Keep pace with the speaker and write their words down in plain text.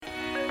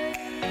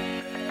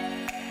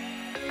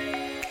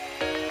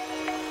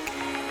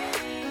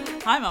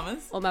Hi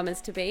mamas. Or mamas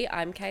to be.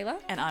 I'm Kayla.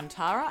 And I'm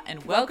Tara,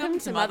 and Welcome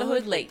to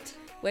Motherhood Leaked.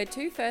 We're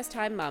two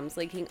first-time mums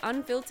leaking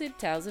unfiltered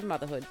tales of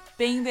motherhood.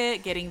 Being there,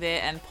 getting there,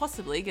 and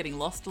possibly getting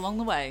lost along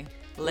the way.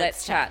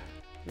 Let's chat.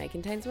 May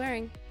contain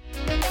swearing.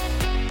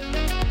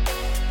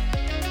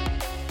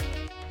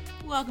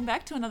 Welcome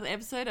back to another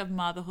episode of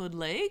Motherhood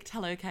Leaked.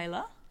 Hello,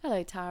 Kayla.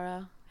 Hello,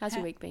 Tara. How's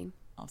your week been?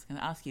 I was going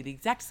to ask you the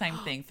exact same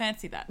thing.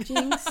 Fancy that.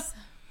 Jinx.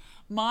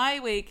 My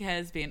week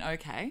has been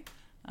okay.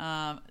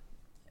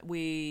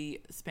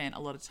 We spent a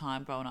lot of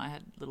time, Bo and I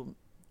had little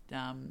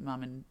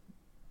mum and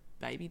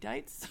baby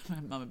dates.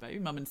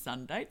 Mum and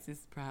son dates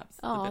is perhaps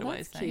the better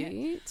way of saying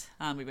cute.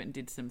 it. We went and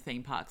did some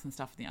theme parks and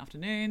stuff in the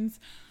afternoons.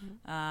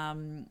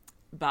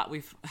 But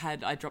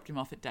I dropped him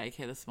off at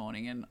daycare this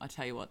morning, and I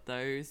tell you what,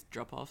 those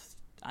drop-offs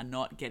are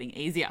not getting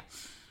easier.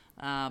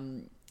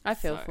 I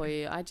feel for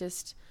you.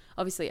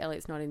 Obviously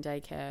Elliot's not in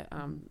daycare.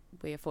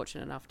 We are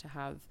fortunate enough to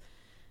have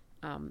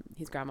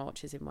his grandma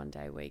watches him 1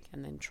 day a week,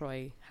 and then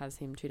Troy has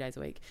him 2 days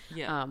a week.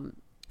 Yeah.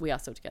 We are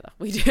still together.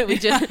 We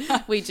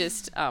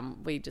just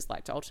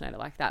like to alternate it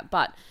like that.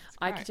 But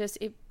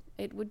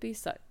it would be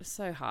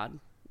so hard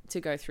to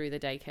go through the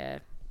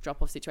daycare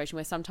drop off situation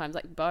where sometimes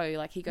like Bo,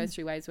 like he goes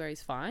through waves where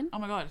he's fine. Oh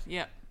my God,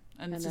 yeah.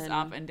 And it's just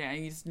up and down.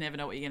 You just never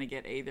know what you're going to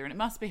get either. And it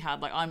must be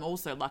hard. Like I'm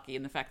also lucky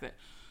in the fact that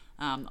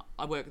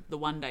I work the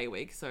 1 day a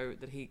week so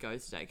that he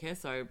goes to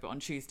daycare. But on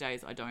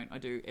Tuesdays I don't. I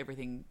do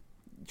everything,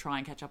 try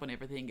and catch up on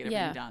everything, get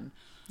everything done.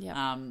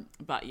 Yeah.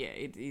 But yeah,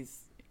 it is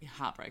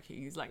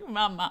heartbreaking. He's like,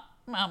 mama,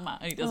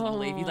 and he doesn't want to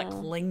leave. He like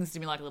clings to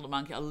me like a little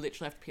monkey. I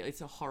literally have to peel.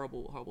 It's a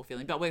horrible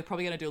feeling. But we're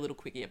probably going to do a little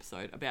quickie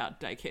episode about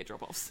daycare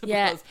drop-offs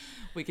because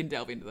we can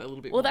delve into that a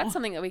little bit more. Well, that's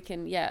something that we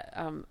can,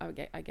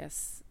 I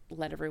guess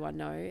let everyone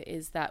know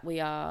is that we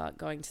are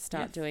going to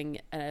start doing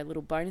a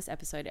little bonus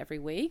episode every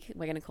week.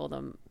 We're going to call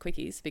them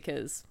quickies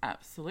because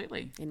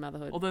absolutely in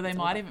motherhood, although they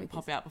might even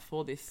pop out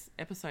before this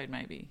episode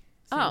maybe.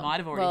 So you might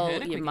have already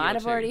heard it. You might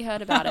have already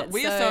heard about it.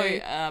 We are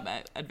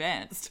so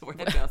advanced. We're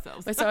ahead of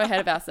ourselves. We're so ahead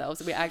of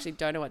ourselves. We actually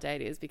don't know what day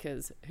it is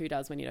because who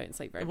does when you don't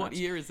sleep very much? What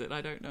year is it?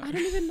 I don't know. I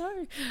don't even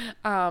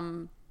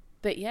know.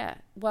 But yeah,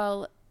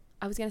 well,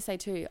 I was going to say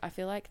too, I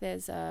feel like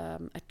there's a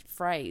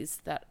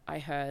phrase that I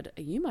heard,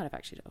 you might have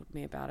actually told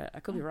me about it, I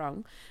could be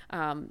wrong,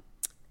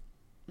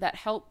 that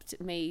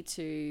helped me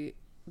to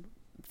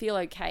feel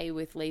okay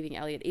with leaving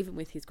Elliot, even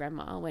with his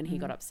grandma when he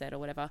got upset or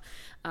whatever.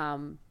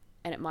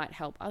 And it might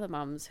help other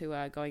mums who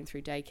are going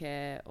through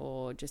daycare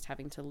or just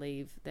having to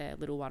leave their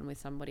little one with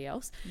somebody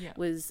else,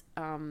 was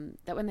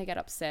that when they get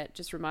upset,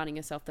 just reminding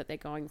yourself that they're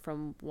going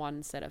from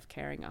one set of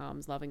caring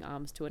arms, loving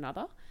arms to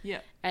another. Yeah.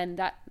 And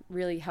that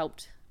really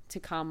helped to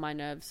calm my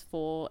nerves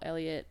for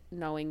Elliot,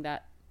 knowing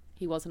that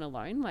he wasn't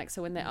alone. Like,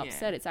 so when they're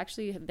upset, it's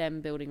actually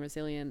them building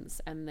resilience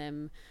and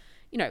them,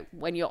 you know,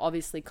 when you're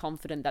obviously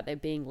confident that they're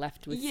being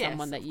left with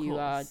someone that you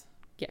are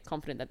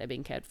confident that they're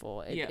being cared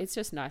for. It's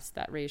just nice,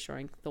 that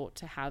reassuring thought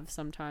to have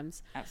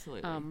sometimes.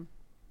 Absolutely.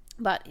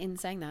 But in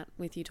saying that,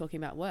 with you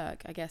talking about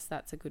work, I guess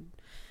that's a good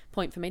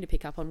point for me to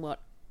pick up on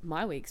what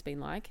my week's been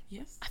like.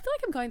 Yes. I feel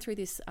like I'm going through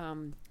this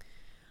when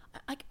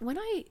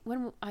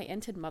I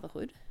entered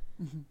motherhood,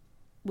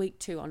 week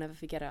 2, I'll never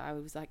forget it, I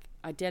was like,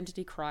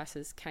 identity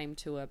crisis came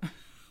to a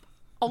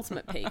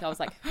ultimate peak. I was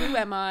like, who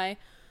am I?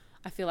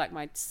 I feel like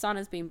my son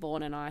has been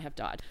born and I have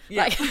died.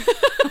 Yeah. Like,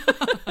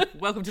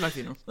 welcome to my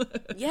funeral.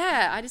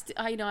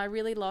 I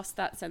really lost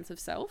that sense of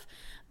self.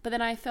 But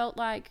then I felt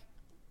like,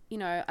 you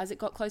know, as it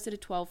got closer to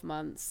 12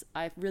 months,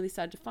 I really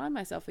started to find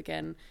myself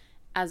again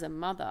as a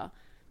mother.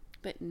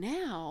 But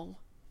now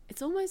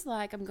it's almost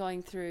like I'm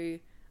going through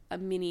a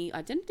mini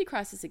identity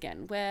crisis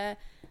again, where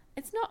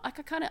it's not like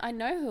I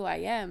know who I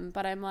am,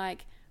 but I'm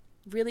like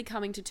really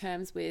coming to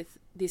terms with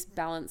this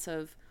balance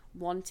of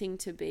wanting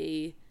to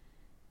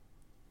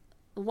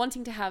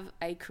have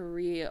a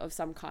career of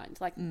some kind,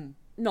 like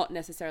not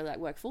necessarily like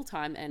work full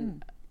time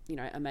and, you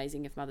know,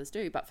 amazing if mothers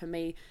do, but for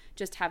me,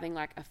 just having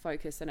like a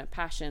focus and a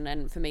passion.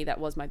 And for me, that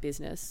was my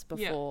business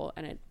before,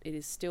 and it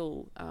is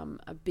still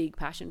a big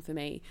passion for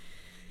me.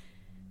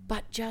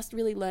 But just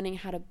really learning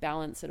how to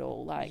balance it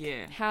all, like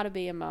how to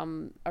be a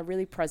mum, a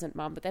really present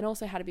mum, but then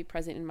also how to be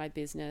present in my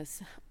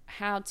business,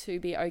 how to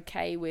be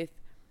okay with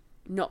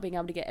not being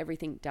able to get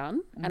everything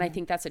done. And I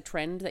think that's a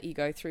trend that you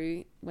go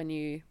through when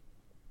you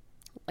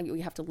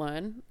have to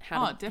learn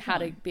how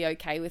to be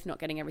okay with not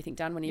getting everything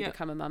done when you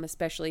become a mum,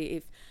 especially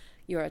if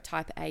you're a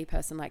type A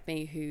person like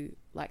me who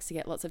likes to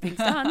get lots of things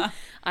done.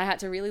 I had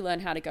to really learn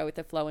how to go with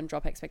the flow and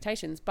drop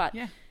expectations. But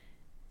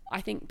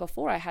I think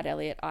before I had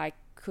Elliot, I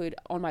could,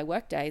 on my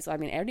work days, I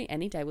mean,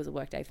 any day was a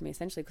work day for me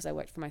essentially because I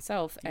worked for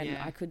myself, and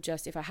I could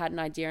just, if I had an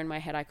idea in my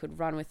head, I could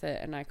run with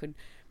it and I could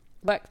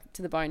work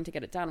to the bone to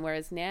get it done.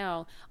 Whereas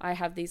now I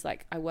have these,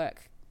 like, I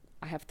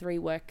have 3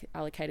 work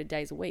allocated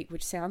days a week,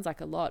 which sounds like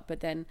a lot, but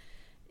then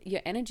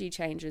your energy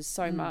changes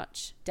so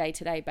much day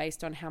to day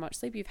based on how much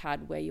sleep you've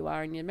had, where you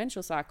are in your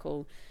menstrual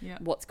cycle,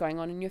 what's going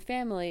on in your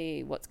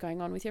family, what's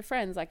going on with your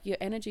friends. Like, your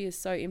energy is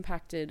so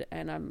impacted,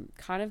 and I'm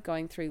kind of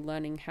going through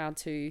learning how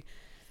to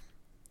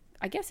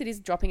I guess it is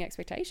dropping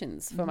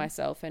expectations for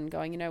myself and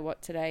going, you know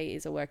what, today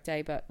is a work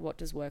day, but what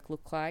does work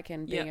look like,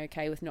 and being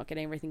okay with not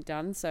getting everything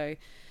done. So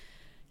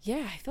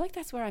yeah, I feel like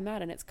that's where I'm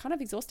at, and it's kind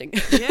of exhausting. Yeah,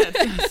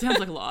 it sounds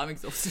like a lot. I'm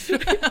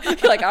exhausted.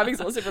 Like I'm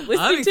exhausted from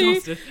listening to you.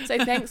 So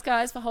thanks,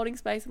 guys, for holding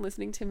space and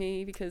listening to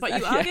me, because. But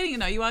you are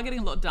getting, you are getting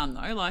a lot done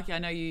though. Like I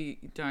know you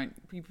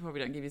probably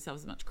don't give yourself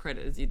as much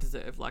credit as you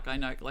deserve. Like I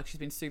know, like she's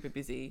been super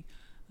busy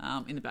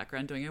in the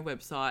background doing her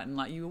website, and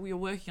like you're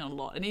working on a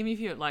lot. And even if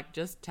you're like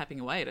just tapping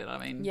away at it, I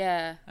mean,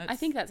 yeah, I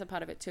think that's a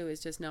part of it too,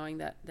 is just knowing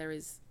that there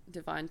is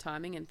divine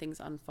timing and things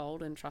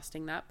unfold and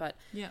trusting that. But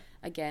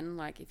again,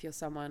 like if you're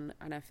someone,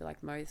 and I feel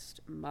like most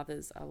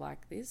mothers are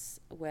like this,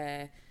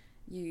 where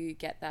you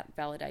get that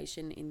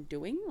validation in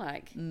doing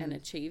and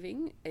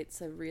achieving, it's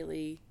a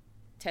really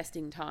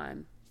testing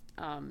time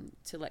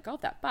to let go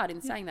of that. But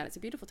in saying that, it's a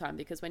beautiful time,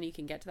 because when you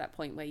can get to that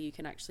point where you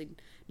can actually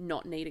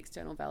not need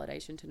external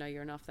validation to know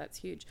you're enough, that's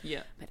huge.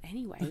 Yeah. But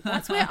anyway,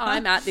 that's where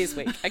I'm at this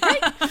week. Okay,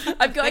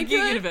 I'm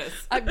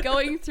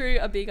going through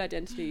a big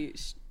identity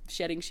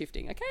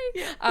shifting. Okay.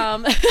 Yeah.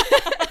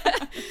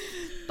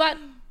 But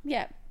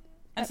yeah.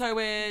 And so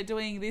we're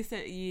doing this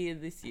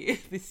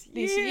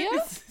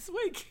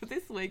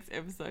week's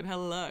episode.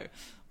 Hello.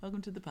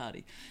 Welcome to the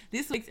party.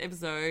 This week's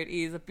episode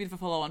is a bit of a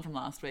follow-on from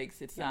last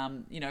week's. It's,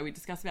 we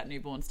discussed about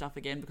newborn stuff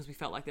again, because we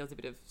felt like there was a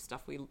bit of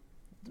stuff we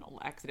not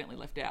accidentally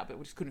left out, but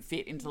we just couldn't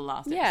fit into the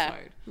last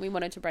episode. We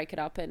wanted to break it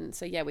up. And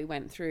so, we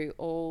went through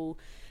all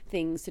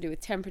things to do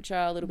with temperature,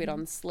 a little bit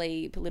on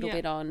sleep, a little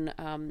bit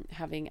on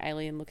having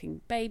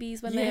alien-looking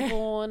babies when they're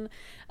born.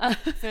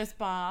 First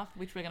bath,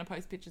 which we're going to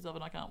post pictures of,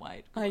 and I can't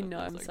wait. I know,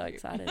 I'm so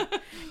excited.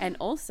 And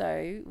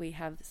also, we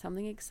have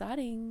something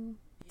exciting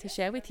to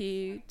share with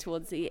you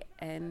towards the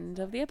end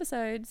of the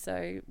episode.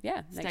 So,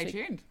 stay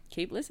tuned.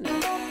 Keep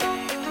listening.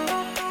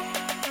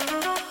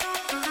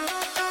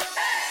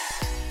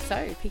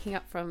 So, picking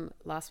up from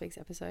last week's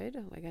episode,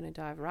 we're going to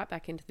dive right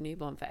back into the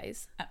newborn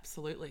phase.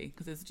 Absolutely,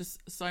 because there's just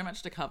so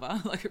much to cover.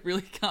 Like, it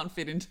really can't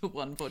fit into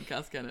one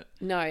podcast, can it?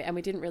 No, and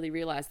we didn't really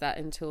realise that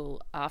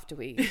until after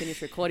we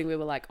finished recording. We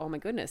were like, oh my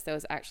goodness, there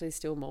was actually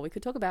still more we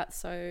could talk about,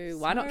 so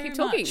why not keep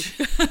talking?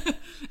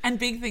 And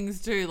big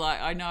things too. Like,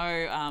 I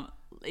know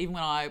even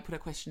when I put a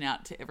question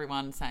out to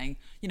everyone saying,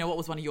 what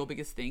was one of your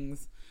biggest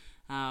things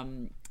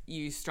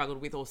you struggled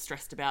with or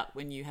stressed about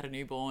when you had a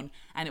newborn,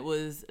 and it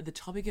was the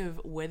topic of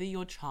whether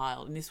your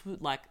child, and this would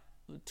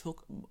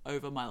took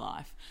over my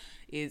life,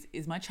 is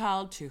my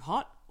child too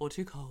hot or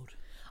too cold?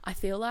 I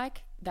feel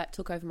like that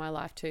took over my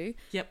life too.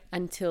 Yep.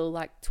 Until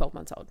 12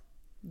 months old.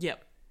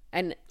 Yep.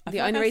 And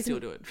the only reason, still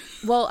do it.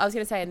 Well, I was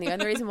going to say, and the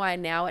only reason why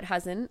now it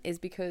hasn't is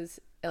because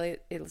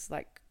Elliot, it was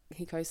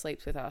he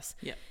co-sleeps with us.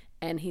 Yep.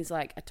 And he's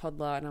like a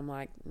toddler, and I'm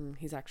like,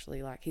 he's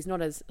actually he's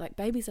not as,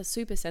 babies are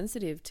super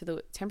sensitive to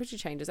the temperature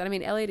changes. And I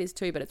mean, Elliot is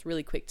too, but it's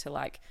really quick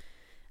to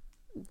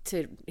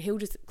he'll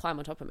just climb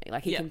on top of me.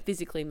 He can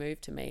physically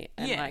move to me,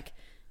 and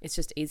it's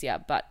just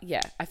easier. But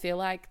I feel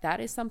like that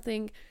is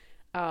something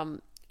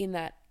in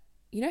that,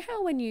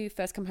 how when you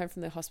first come home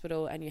from the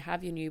hospital and you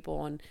have your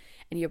newborn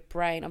and your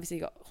brain, obviously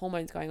you got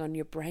hormones going on,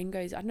 your brain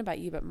goes, I don't know about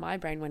you, but my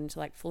brain went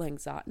into full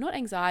anxiety, not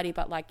anxiety,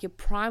 but your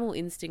primal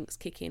instincts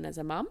kick in as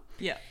a mum.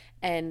 Yeah.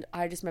 And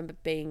I just remember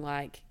being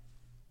I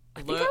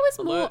think I was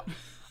more,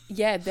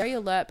 very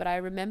alert. But I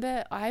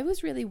remember I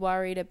was really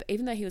worried,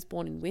 even though he was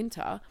born in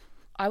winter,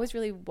 I was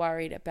really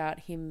worried about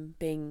him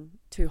being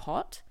too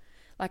hot.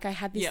 I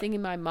had this thing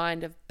in my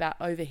mind about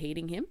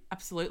overheating him.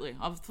 Absolutely.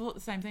 I've thought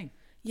the same thing.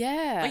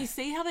 Yeah. You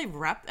see how they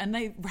wrap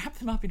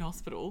them up in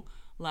hospital,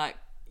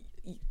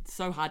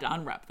 so hard to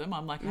unwrap them.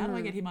 I'm like, how do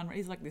I get him unwrapped?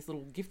 He's this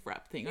little gift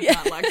wrap thing. I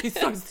can't, he's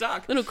so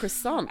stuck. Little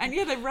croissant. And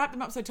they wrap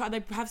them up so tight.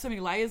 They have so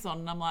many layers on.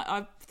 And I'm like,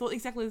 I've thought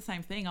exactly the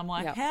same thing. I'm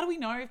like, how do we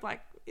know if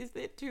is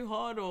it too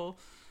hot or...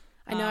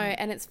 I know.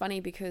 And it's funny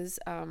because,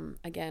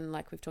 again,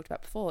 we've talked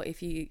about before,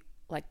 if you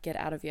get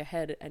out of your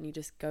head and you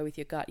just go with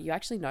your gut, you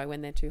actually know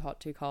when they're too hot,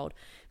 too cold.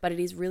 But it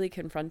is really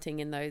confronting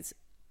in those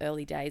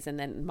early days and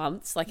then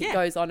months. It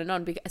goes on and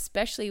on,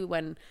 especially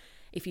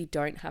if you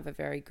don't have a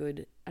very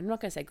good, I'm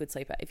not going to say good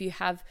sleeper, if you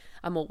have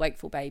a more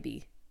wakeful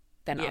baby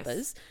than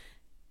others,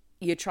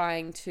 you're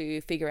trying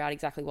to figure out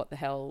exactly what the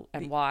hell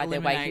and why they're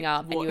waking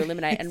up, and you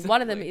eliminate. And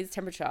one of them is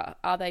temperature.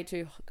 Are they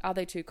too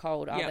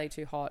cold? Are they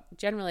too hot?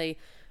 Generally,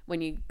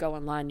 when you go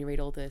online, you read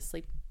all the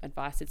sleep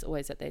advice, it's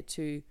always that they're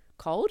too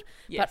cold.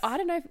 Yes. But I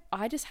don't know,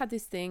 I just had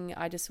this thing,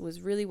 I just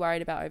was really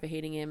worried about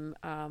overheating him.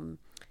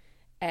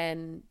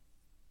 And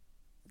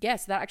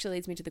so that actually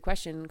leads me to the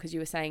question, because you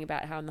were saying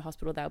about how in the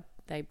hospital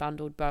they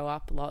bundled Bo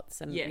up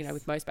lots, and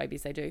with most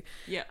babies they do.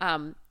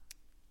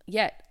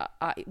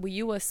 Were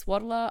you a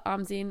swaddler,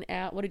 arms in,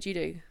 out? What did you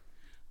do?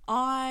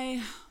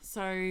 What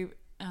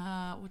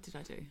did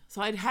I do?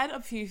 So I'd had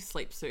a few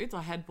sleep suits.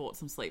 I had bought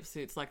some sleep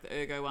suits, the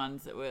Ergo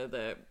ones that were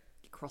the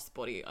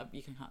crossbody.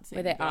 You can't see.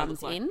 Were their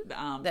arms in? The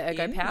arms the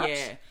Ergo in. pouch?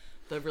 Yeah.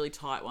 The really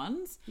tight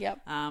ones.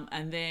 Yep.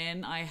 And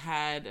then I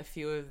had a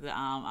few of the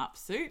arm up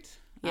suit.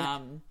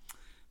 The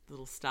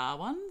little star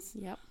ones.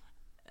 Yep.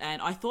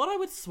 And I thought I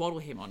would swaddle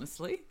him,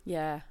 honestly.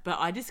 Yeah. But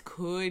I just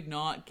could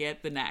not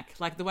get the knack.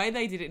 Like, the way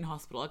they did it in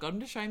hospital, I got him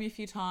to show me a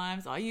few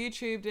times. I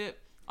YouTubed it.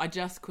 I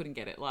just couldn't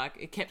get it. Like,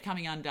 it kept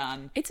coming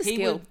undone. It's a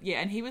skill.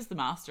 And he was the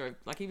master of,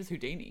 like, he was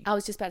Houdini. I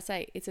was just about to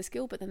say, it's a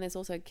skill, but then there's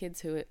also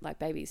kids who are, like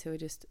babies, who are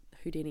just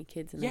Houdini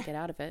kids and they get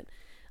out of it.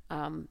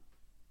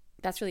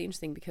 That's really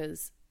interesting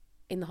because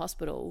in the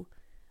hospital,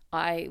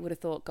 I would have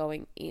thought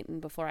going in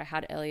before I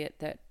had Elliot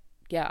that,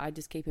 I'd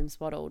just keep him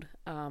swaddled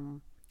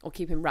or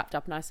keep him wrapped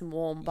up nice and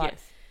warm. But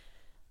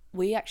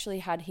we actually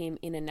had him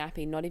in a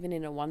nappy, not even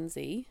in a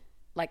onesie,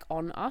 like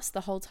on us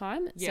the whole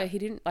time. So he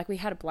didn't, like, we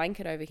had a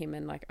blanket over him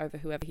and like over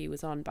whoever he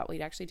was on, but we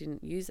actually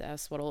didn't use our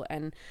swaddle.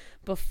 And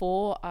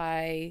before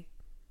I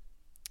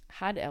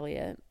had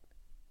Elliot,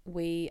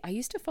 I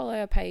used to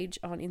follow a page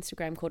on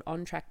Instagram called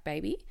On Track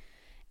Baby,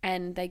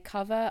 and they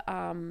cover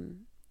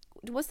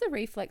what's the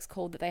reflex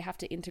called that they have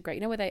to integrate?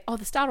 You know, where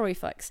the startle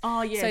reflex.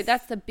 Oh, yes. So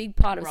that's the big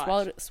part of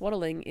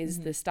swaddling is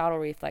the startle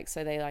reflex.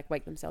 So they like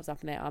wake themselves up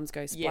and their arms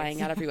go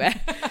splaying out everywhere.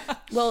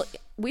 Well,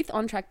 with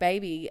On Track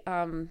Baby,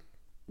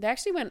 they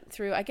actually went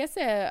through, I guess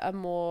they're a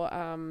more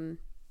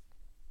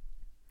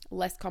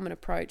less common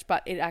approach,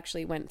 but it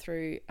actually went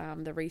through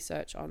the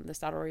research on the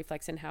startle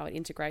reflex and how it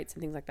integrates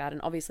and things like that. And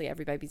obviously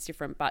every baby's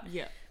different, but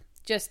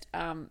just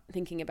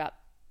thinking about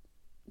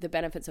the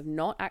benefits of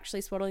not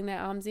actually swaddling their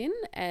arms in,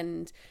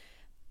 and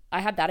I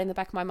had that in the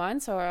back of my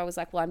mind. So I was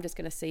like, well, I'm just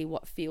going to see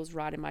what feels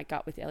right in my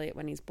gut with Elliot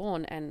when he's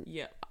born. And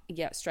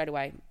straight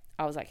away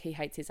I was like, he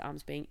hates his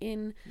arms being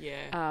in.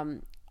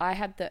 I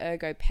had the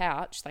ergo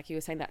pouch, like you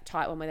were saying, that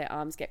tight one where their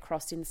arms get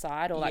crossed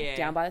inside or like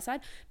down by the side,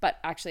 but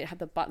actually it had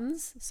the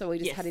buttons, so we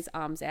just had his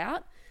arms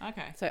out.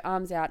 So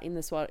arms out in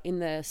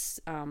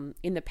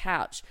the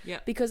pouch.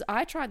 Because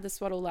I tried the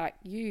swaddle like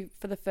you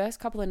for the first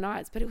couple of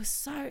nights, but it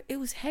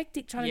was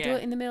hectic trying to do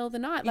it in the middle of the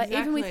night. Like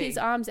even with his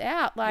arms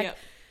out, like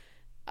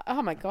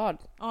oh my God.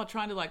 Oh,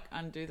 trying to like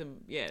undo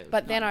them.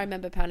 But then I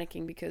remember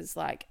panicking because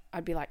like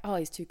I'd be like, oh,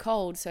 he's too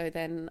cold. So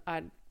then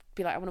I'd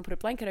be like, I want to put a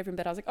blanket over him,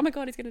 but I was like, oh my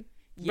God, he's going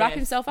to wrap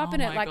himself up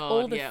in it. Like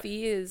all the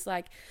fears,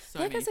 like I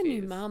feel like as a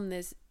new mum,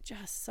 there's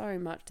just so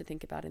much to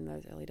think about in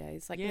those early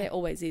days. Like there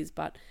always is,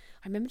 but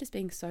I remember just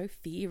being so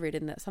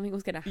fear-ridden that something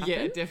was going to happen.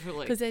 Yeah,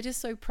 definitely. Because they're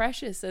just so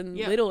precious and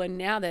little, and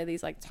now they're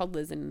these like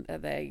toddlers and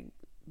they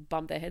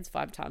bump their heads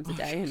 5 times a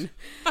day and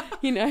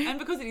you know. And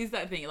because it is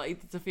that thing,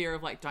 like it's a fear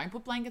of like, don't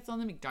put blankets on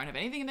them, you don't have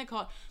anything in their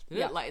cot.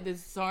 Like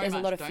there's much, a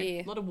lot of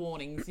fear, a lot of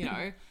warnings, you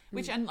know,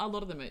 which and a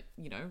lot of them are,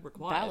 you know,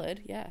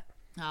 required.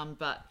 Valid,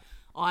 but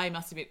I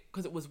must admit,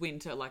 because it was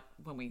winter, like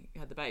when we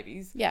had the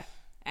babies.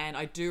 And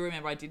I do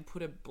remember I did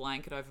put a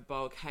blanket over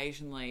Bo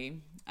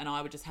occasionally, and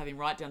I would just have him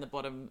right down the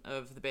bottom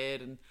of the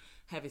bed and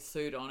have his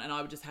suit on, and I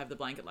would just have the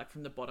blanket like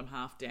from the bottom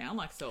half down,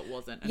 like so it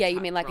wasn't.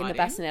 You mean like in the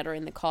bassinet or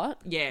in the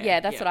cot?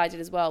 That's what I did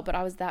as well. But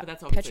I was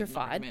that's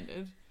petrified. Not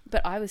recommended.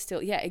 But I was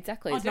still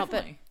exactly. It's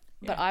definitely. Not.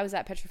 But I was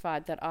that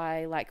petrified that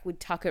I like would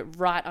tuck it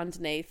right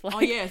underneath.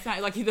 Like,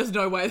 like there's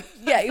no way.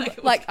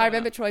 Like I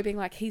remember Troy being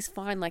like, he's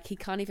fine, like he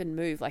can't even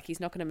move, like he's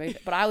not going to move.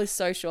 But I was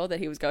so sure that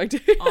he was going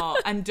to.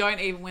 And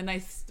don't even when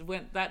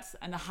that's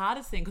and the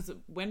hardest thing, because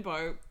when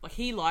Bo, like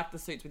he liked the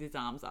suits with his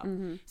arms up,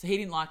 so he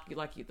didn't like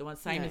the one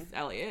same as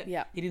Elliot.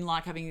 He didn't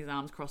like having his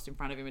arms crossed in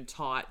front of him and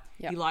tight.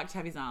 He liked to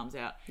have his arms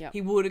out.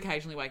 He would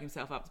occasionally wake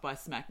himself up by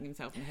smacking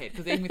himself in the head,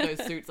 because even with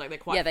those suits, like they're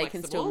quite flexible. They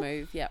can still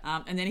move.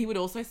 And then he would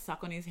also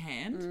suck on his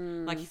hand.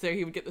 Like, so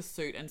he would get the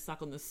suit and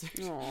suck on the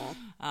suit,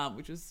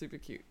 which was super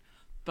cute.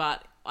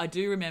 But I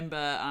do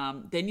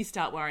remember, then you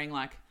start worrying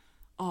like,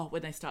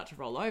 when they start to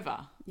roll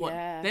over,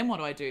 then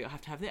what do? I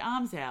have to have their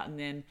arms out. And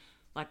then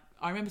like,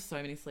 I remember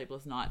so many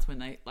sleepless nights when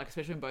they, like,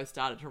 especially when both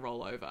started to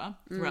roll over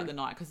throughout the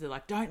night, because they're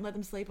like, don't let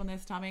them sleep on their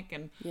stomach.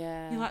 And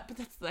you're like, but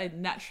they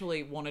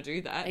naturally want to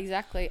do that.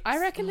 Exactly. I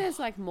reckon there's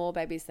like more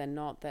babies than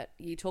not that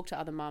you talk to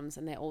other mums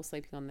and they're all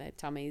sleeping on their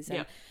tummies.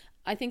 And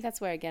I think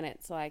that's where, again,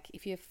 it's like,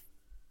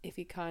 if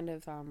you kind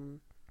of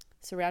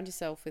surround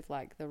yourself with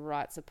like the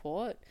right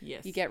support,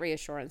 you get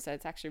reassurance that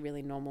it's actually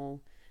really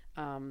normal.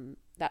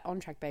 That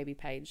On Track Baby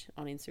page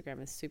on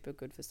Instagram is super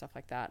good for stuff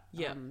like that.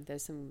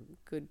 There's some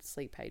good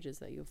sleep pages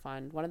that you'll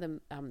find. One of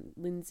them,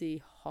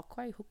 Lindsay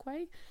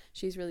Hookway,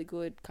 she's really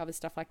good, covers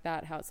stuff like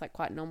that, how it's like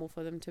quite normal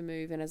for them to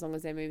move, and as long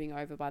as they're moving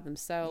over by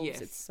themselves,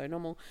 it's so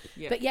normal.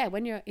 But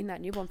when you're in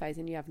that newborn phase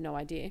and you have no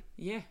idea,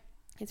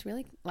 it's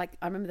really like,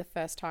 I remember the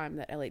first time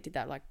that Elliot did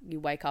that, like you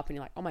wake up and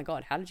you're like, oh my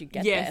God, how did you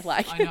get there?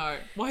 Like, I know.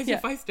 Why is your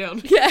face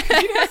down? You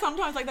know,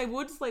 sometimes like they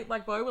would sleep,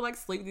 like Bo would like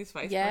sleep with his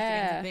face pressed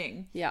against the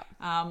thing.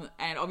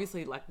 And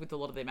obviously like with a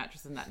lot of their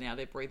mattresses and that now,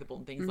 they're breathable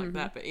and things like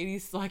that. But it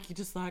is like, you're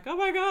just like, oh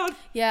my God.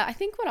 Yeah, I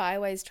think what I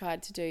always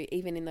tried to do,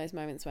 even in those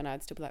moments when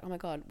I'd still be like, oh my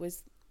God,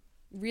 was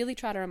really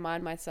try to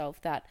remind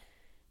myself that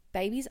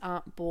babies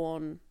aren't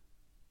born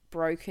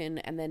broken,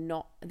 and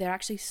they're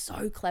actually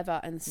so clever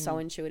and so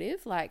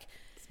intuitive. Like,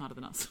 smarter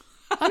than us.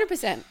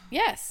 100%.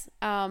 Yes.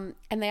 And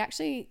they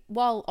actually,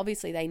 while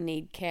obviously they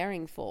need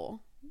caring for,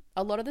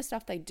 a lot of the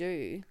stuff they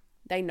do,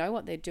 they know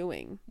what they're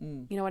doing.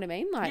 You know what I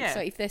mean? Like, so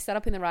if they're set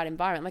up in the right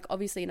environment, like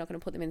obviously you're not going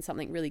to put them in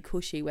something really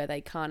cushy where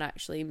they can't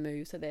actually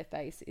move, so their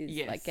face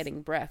is like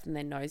getting breath and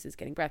their nose is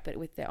getting breath. But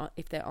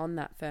if they're on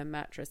that firm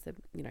mattress,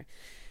 you know,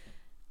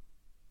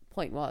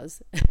 point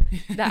was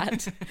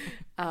that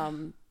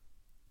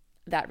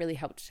that really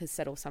helped to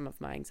settle some of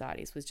my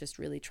anxieties, was just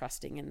really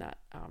trusting in that.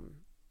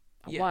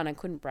 One, I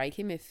couldn't break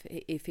him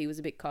if he was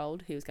a bit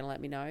cold. He was going to let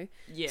me know.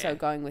 So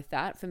going with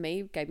that for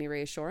me gave me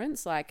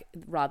reassurance. Like,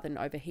 rather than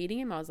overheating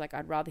him, I was like,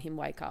 I'd rather him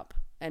wake up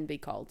and be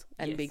cold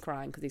and be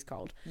crying because he's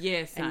cold.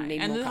 Yes, and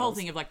the whole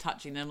thing of like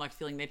touching them, like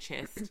feeling their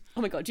chest.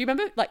 Oh my God, do you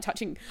remember like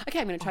touching? Okay,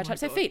 I'm going to try to touch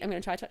their feet. I'm going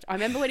to try to touch. I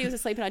remember when he was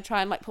asleep and I'd try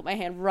and like put my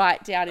hand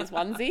right down his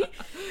onesie,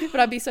 but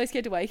I'd be so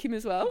scared to wake him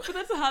as well. But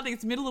that's the hard thing.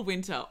 It's middle of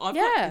winter. I've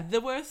got the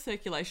worst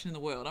circulation in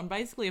the world. I'm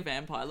basically a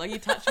vampire. Like, you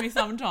touch me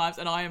sometimes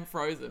and I am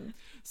frozen.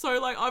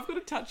 So, like, I've got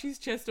to touch his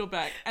chest or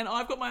back, and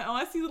I've got my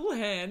icy little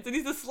hands, and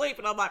he's asleep,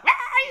 and I'm like, ah!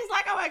 He's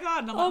like, oh my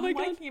God. And I'm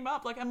waking him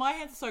up. Like, and my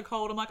hands are so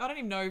cold. I'm like, I don't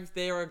even know if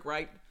they're a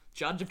great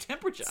judge of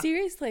temperature.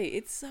 Seriously,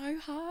 it's so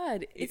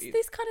hard. It's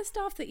this kind of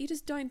stuff that you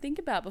just don't think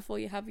about before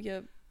you have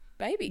your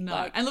baby. No.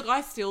 Like, and look,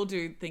 I still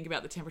do think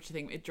about the temperature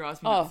thing. It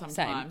drives me nuts sometimes.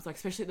 Same. Like,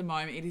 especially at the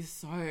moment, it is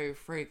so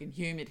freaking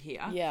humid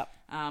here. Yeah.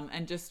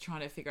 And just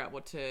trying to figure out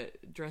what to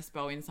dress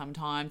Bo in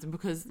sometimes. And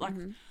because, like...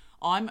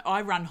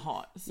 I run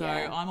hot, so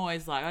I'm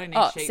always like, I don't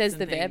need sheets. Says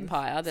and the things.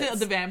 vampire. Says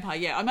the vampire,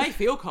 yeah. I may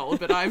feel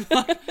cold, but I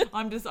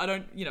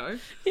don't, you know.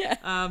 Yeah.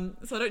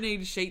 So I don't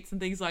need sheets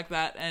and things like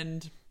that.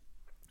 And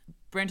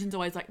Brenton's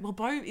always like, well,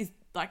 Bo is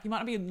like, he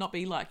might not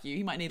be like you.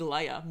 He might need a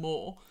layer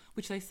more,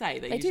 which they say.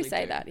 They usually do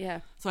say that,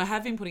 yeah. So I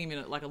have been putting him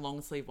in like a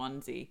long sleeve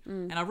onesie,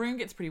 and our room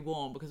gets pretty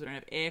warm because we don't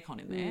have aircon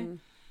in there.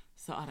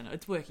 So I don't know.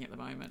 It's working at the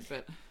moment,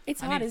 but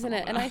it's hard, isn't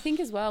it? And I think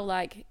as well,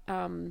 like,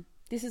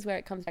 this is where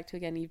it comes back to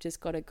again. You've just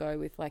got to go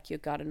with like your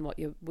gut and what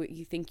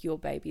you think your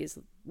baby is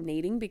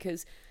needing,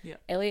 because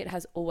Elliot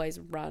has always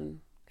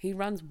run. He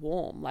runs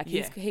warm. Like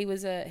he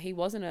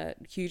wasn't a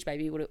huge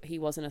baby. He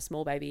wasn't a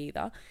small baby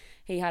either.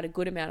 He had a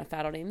good amount of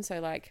fat on him. So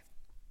like,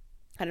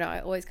 I don't know.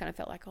 I always kind of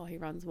felt like, oh, he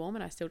runs warm,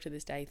 and I still to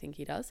this day think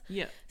he does.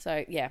 Yeah.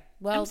 So yeah.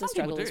 Well, the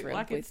struggle is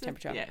real with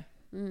temperature. Yeah.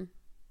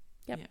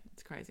 Yep. Yeah,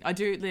 it's crazy. I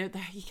do.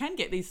 You can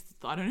get these.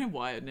 I don't know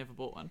why I never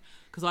bought one,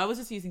 because I was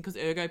just using, because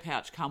Ergo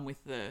Pouch come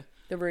with the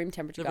room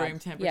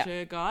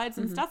temperature guides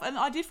and stuff, and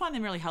I did find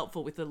them really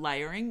helpful with the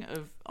layering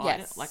of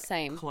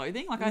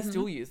clothing. Like I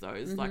still use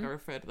those. Like I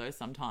refer to those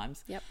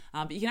sometimes. Yep.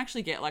 But you can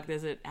actually get like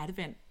there's an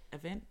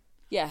event.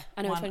 Yeah,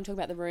 I know what you're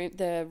talking about,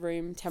 the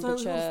room temperature.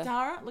 So a little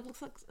star,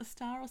 looks like a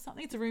star or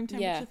something. It's a room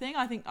temperature thing.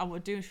 I think I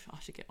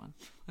should get one.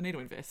 I need to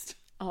invest.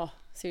 Oh,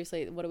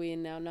 seriously, what are we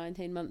in now?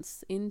 19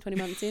 months in, 20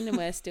 months in, and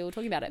we're still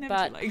talking about it.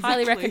 But exactly.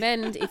 Highly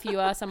recommend, if you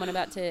are someone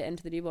about to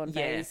enter the newborn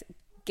phase,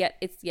 get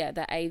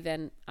the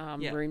Avent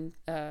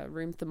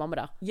room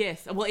thermometer.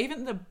 Yes. Well,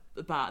 even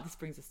the bath, this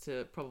brings us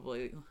to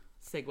probably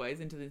segues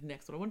into the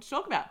next one I want to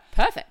talk about.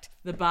 Perfect.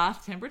 The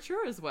bath temperature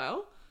as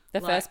well. The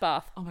first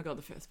bath. Oh my God,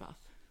 the first bath.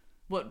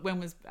 When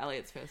was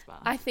Elliot's first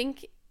bath? I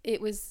think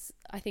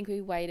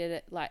we waited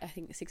at like,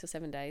 6 or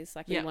 7 days.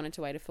 Like we wanted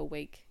to wait a full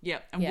week.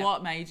 Yep. And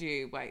what made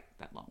you wait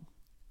that long?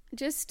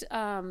 Just,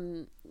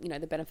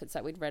 the benefits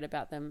that we'd read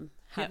about them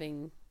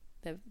having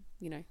the,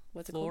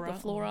 what's it called? The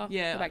flora,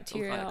 the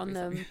bacteria on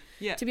them.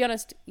 Yeah. To be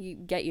honest, you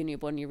get your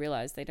newborn and you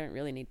realise they don't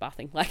really need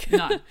bathing. Like,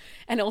 no.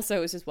 And also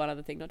it was just one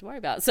other thing not to worry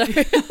about. So, and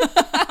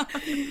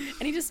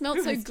he just smelled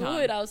so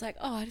good. I was like,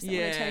 oh, I just don't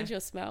want to change your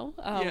smell.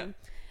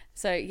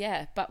 So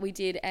yeah, but we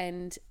did,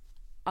 and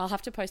I'll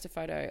have to post a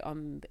photo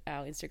on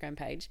our Instagram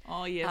page.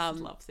 Oh yes, I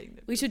love seeing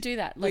them. We should do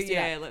that. Let's do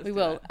that. We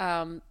will.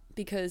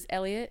 Because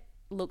Elliot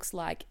looks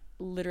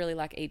literally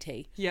like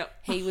E.T. Yep.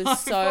 He was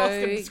so... I was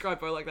going to describe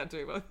Bo like that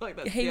too. Like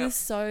that. He was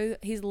so...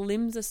 His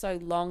limbs are so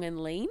long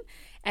and lean.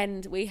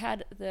 And we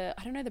had I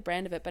don't know the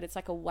brand of it, but it's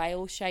like a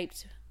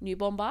whale-shaped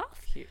newborn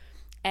bath. Cute.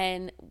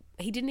 And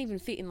he didn't even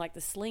fit in like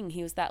the sling.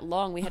 He was that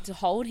long. We had to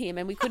hold him,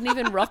 and we couldn't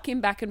even rock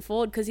him back and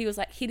forward because he was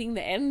like hitting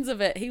the ends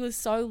of it. He was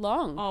so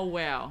long. Oh,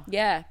 wow.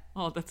 Yeah.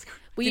 Oh, that's good.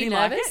 Were you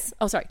nervous? Like it?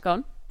 Oh, sorry. Go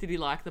on. Did he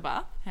like the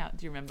bath? How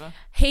do you remember?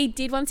 He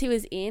did once he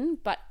was in,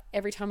 but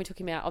every time we took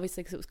him out,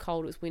 obviously because it was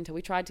cold, it was winter,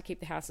 we tried to keep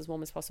the house as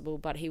warm as possible,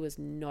 but he was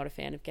not a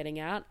fan of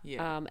getting out.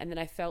 Yeah. And then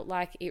I felt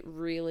like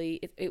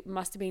it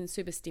must have been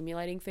super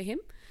stimulating for him,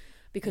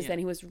 because then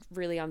he was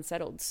really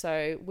unsettled.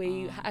 So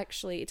we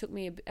actually, it took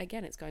me,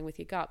 again, it's going with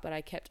your gut, but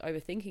I kept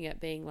overthinking it,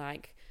 being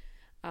like,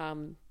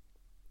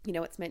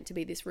 it's meant to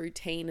be this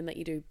routine, and that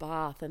you do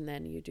bath and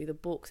then you do the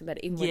books,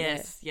 but even when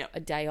they're a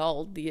day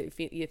old, you're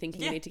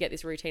thinking you need to get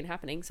this routine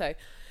happening. So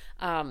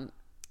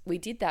we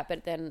did that,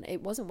 but then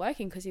it wasn't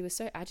working because he was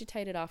so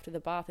agitated after the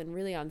bath and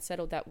really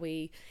unsettled that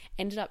we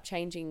ended up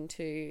changing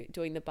to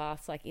doing the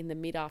baths like in the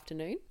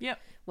mid-afternoon. Yep.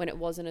 When it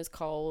wasn't as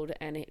cold,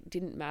 and it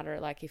didn't matter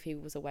like if he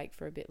was awake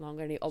for a bit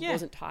longer and he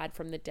wasn't tired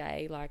from the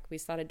day. Like we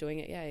started doing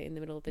it in the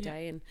middle of the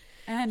day,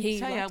 and he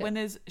tell you, when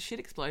there's shit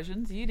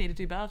explosions, you need to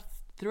do baths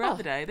throughout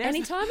the day.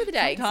 Any time of the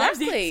day, sometimes,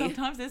 exactly.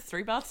 Sometimes there's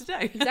 3 baths a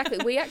day. Exactly.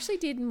 We actually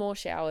did more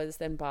showers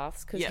than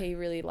baths because he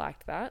really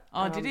liked that.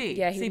 Oh, did he?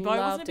 Yeah, he See, Bo loved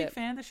wasn't a big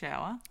fan of the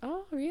shower.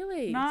 Oh,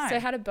 really? No. So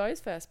how did Bo's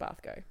first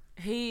bath go?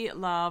 He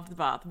loved the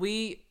bath.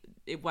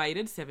 It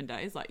waited 7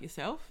 days, like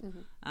yourself,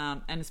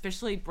 and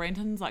especially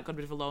Brenton's like got a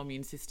bit of a low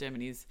immune system,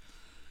 and he's,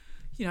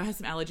 has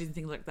some allergies and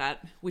things like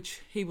that,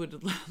 which he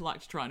would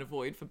like to try and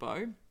avoid for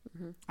Bo.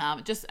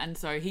 And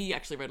so he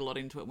actually read a lot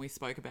into it, and we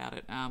spoke about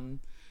it.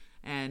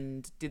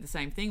 And did the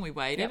same thing. We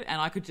waited,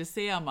 and I could just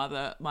see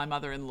my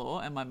mother-in-law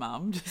and my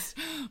mum just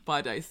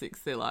by day 6,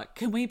 they're like,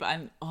 can we,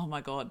 and oh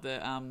my God,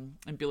 the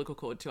umbilical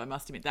cord too, I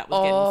must admit, that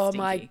was getting stinky.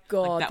 Oh my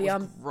God, like,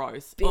 that was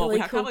gross.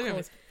 I can't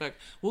believe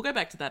we'll go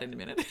back to that in a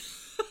minute.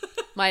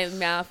 My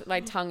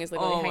tongue is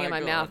literally hanging in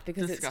my mouth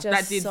because it's just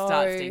that did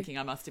start stinking,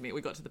 I must admit.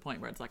 We got to the point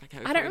where it's like,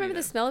 okay, I don't remember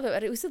the smell of it,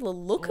 but it was the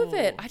look of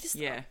it. I just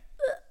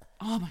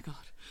oh my God.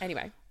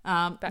 Anyway,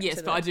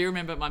 but I do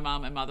remember my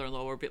mum and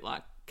mother-in-law were a bit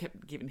like,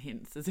 kept giving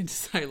hints as in to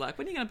say like,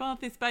 when are you going to bath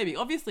this baby?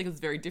 Obviously, because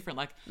it's very different.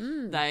 Like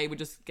they would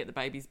just get the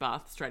baby's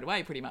bath straight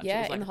away, pretty much. Yeah,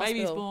 it was like in the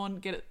baby's hospital. born,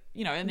 get it,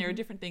 and there are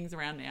different things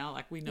around now.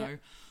 Like we know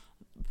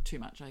too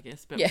much, I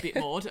guess, but a bit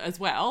more as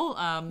well.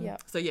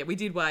 So yeah, we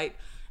did wait.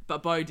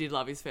 But Bo did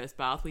love his first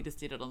bath. We just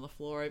did it on the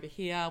floor over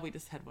here. We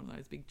just had one of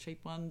those big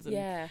cheap ones,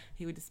 and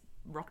he would just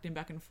rocked him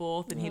back and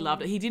forth, and he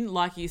loved it. He didn't,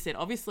 like you said,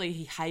 obviously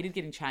he hated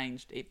getting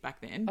changed back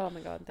then. Oh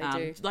my God, they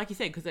do. Like you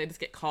said, because they just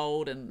get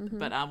cold, and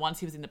but once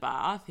he was in the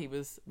bath,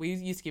 we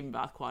used to give him a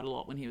bath quite a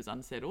lot when he was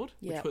unsettled,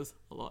 which was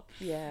a lot.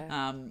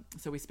 Yeah.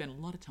 So we spent a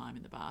lot of time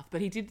in the bath,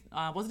 but he did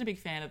wasn't a big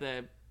fan of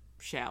the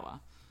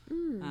shower.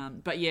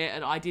 But yeah,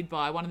 and I did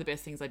buy, one of the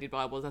best things I did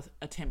buy was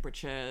a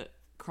temperature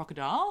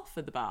crocodile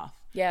for the bath.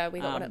 Yeah, we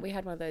got we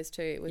had one of those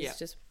too. It was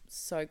just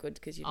so good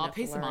because you didn't have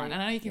to peace of worry. mind.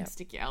 I know you can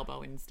stick your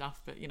elbow in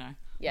stuff, but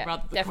yeah,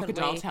 rather the definitely.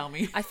 crocodile tell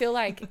me. I feel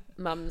like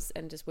mums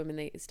and just women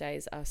these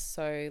days are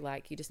so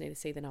like, you just need to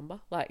see the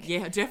number, like,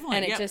 yeah, definitely,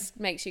 and it just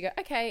makes you go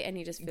okay, and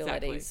you just feel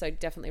at ease. So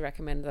definitely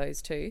recommend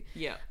those too.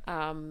 Yeah.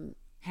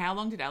 How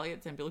long did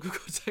Elliot's umbilical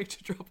cord take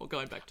to drop, or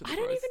going back to the I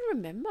don't even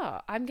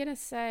remember. I'm gonna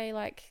say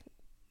like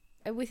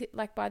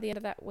by the end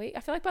of that week.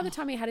 I feel like by the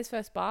time he had his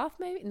first bath,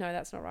 maybe. No,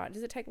 that's not right.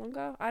 Does it take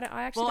longer? I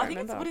actually don't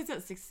remember. What is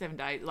it, 6 to 7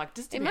 days? Like,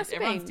 just depends.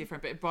 Everyone's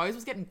different, but Bo's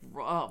was getting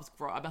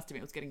I must admit,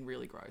 it was getting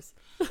really gross.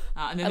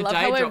 And then the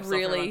day drops off,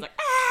 everyone's like,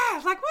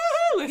 like,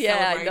 woohoo, we're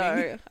celebrating. I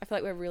know. I feel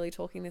like we're really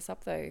talking this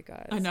up though,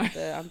 guys. I know.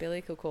 The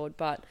umbilical cord,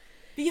 but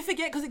you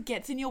forget because it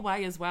gets in your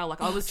way as well.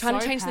 Like, I was trying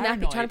to change paranoid.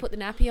 the nappy, trying to put the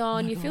nappy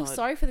on. You feel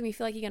sorry for them. You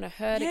feel like you're going to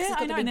hurt it because it's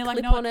got the big and they're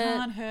clip like, no, on it it.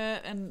 can't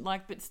hurt, and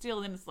like, but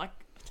still, then it's like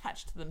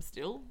attached to them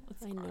still.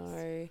 It's gross.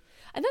 Know.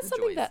 And that's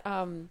something that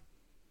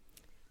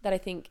that I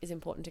think is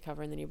important to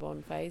cover in the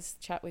newborn phase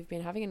chat we've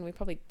been having, and we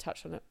probably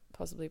touched on it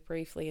possibly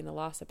briefly in the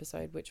last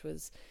episode, which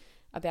was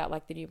about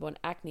like the newborn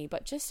acne,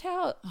 but just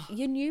how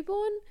your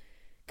newborn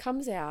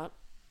comes out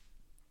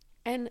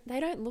and they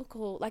don't look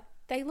all like,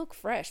 they look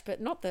fresh,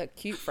 but not the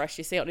cute fresh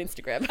you see on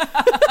Instagram.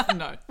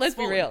 No, let's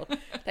be real.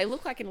 They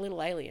look like a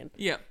little alien.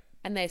 Yeah,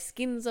 and their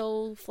skin's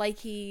all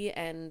flaky,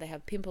 and they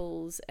have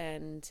pimples,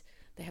 and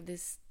they have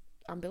this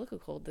umbilical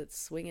cord that's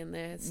swinging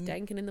there,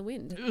 stanking in the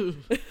wind.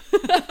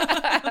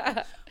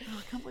 I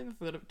can't believe I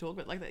forgot to talk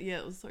about it like that. Yeah,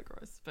 it was so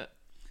gross. But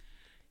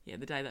yeah,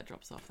 the day that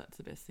drops off, that's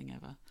the best thing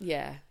ever.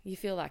 Yeah, you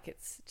feel like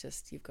it's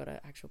just, you've got an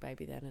actual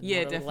baby then. And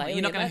yeah, definitely.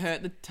 You're not going to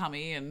hurt the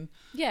tummy. And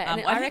yeah,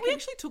 and I think we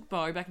actually took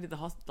Bo back into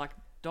the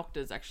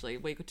doctors actually a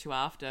week or two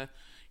after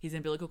his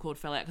umbilical cord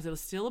fell out, because there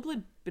was still a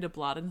bit of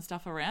blood and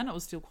stuff around. It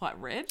was still quite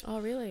red. Oh,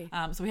 really?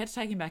 So we had to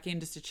take him back in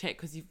just to check,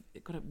 because you've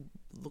got to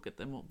look at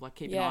them or like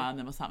keep an eye on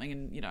them or something.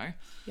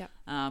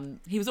 And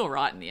he was all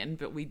right in the end,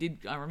 but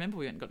I remember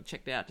we went and got it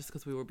checked out just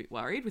because we were a bit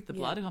worried with the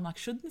blood. And I'm like,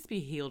 shouldn't this be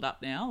healed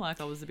up now?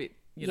 Like, I was a bit,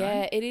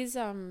 Yeah, it is.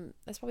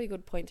 That's probably a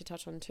good point to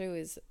touch on too,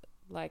 is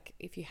like,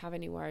 if you have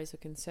any worries or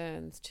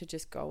concerns, to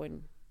just go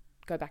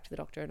back to the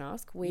doctor and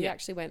ask. We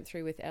actually went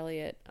through with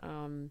Elliot,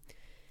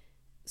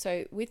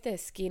 so with their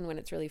skin, when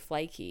it's really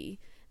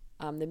flaky,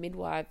 the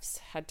midwives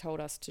had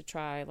told us to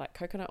try like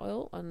coconut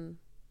oil on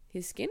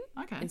his skin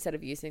instead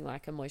of using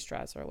like a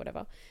moisturizer or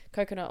whatever.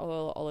 Coconut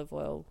oil, olive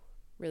oil,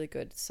 really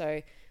good.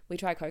 So we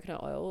tried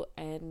coconut oil,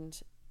 and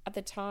at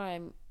the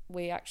time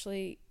we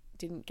actually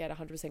didn't get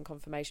 100%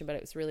 confirmation, but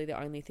it was really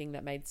the only thing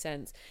that made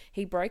sense.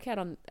 He broke out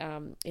on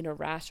in a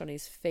rash on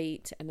his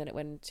feet, and then it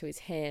went to his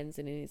hands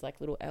and in his like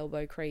little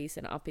elbow crease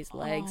and up his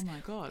legs. Oh my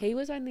God. He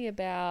was only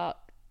about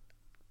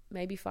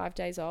maybe 5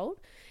 days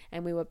old,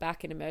 and we were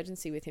back in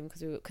emergency with him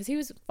because he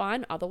was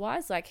fine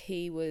otherwise. Like,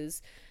 he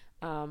was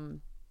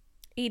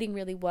eating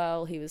really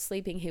well, he was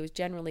sleeping, he was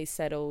generally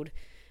settled,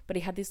 but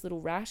he had this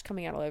little rash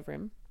coming out all over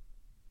him.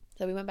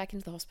 So we went back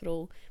into the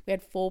hospital. We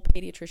had 4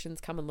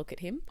 pediatricians come and look at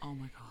him. Oh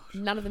my gosh.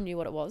 None of them knew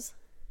what it was.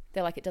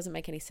 They're like, it doesn't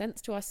make any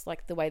sense to us,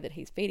 like the way that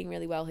he's feeding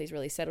really well, he's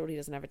really settled, he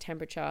doesn't have a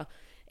temperature,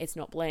 it's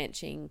not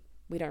blanching,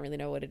 we don't really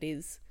know what it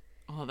is.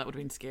 Oh, that would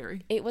have been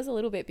scary. It was a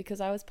little bit,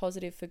 because I was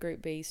positive for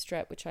Group B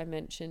strep, which I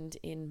mentioned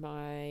in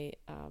my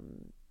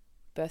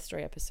birth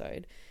story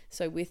episode.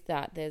 So with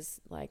that,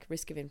 there's like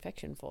risk of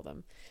infection for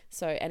them.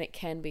 So, and it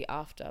can be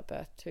after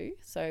birth too.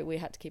 So we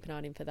had to keep an eye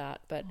in for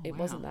that, but it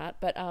wasn't that.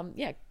 But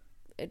yeah,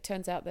 it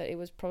turns out that it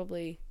was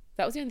probably,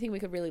 that was the only thing we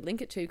could really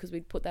link it to, because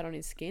we'd put that on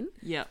his skin.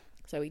 Yeah.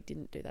 So we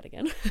didn't do that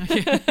again.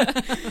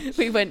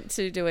 We went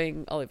to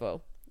doing olive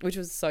oil, which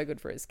was so good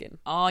for his skin.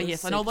 Oh,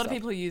 yes. I know a lot of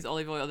people who use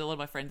olive oil. A lot of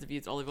my friends have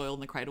used olive oil in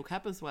the cradle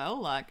cap as well.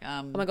 Like,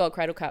 oh my God,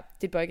 cradle cap.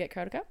 Did Bo get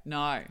cradle cap?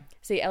 No.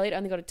 See, Elliot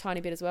only got a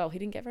tiny bit as well. He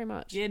didn't get very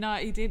much. Yeah, no,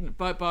 he didn't.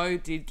 Bo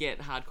did get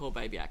hardcore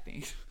baby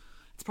acne.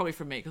 It's probably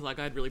from me, because like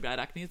I had really bad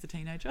acne as a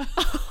teenager.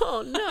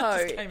 Oh no.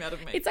 It just came out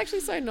of me. It's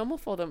actually so normal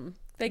for them.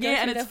 They go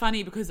and it's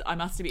funny because I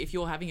must admit, if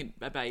you're having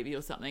a baby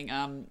or something,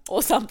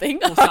 or something,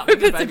 a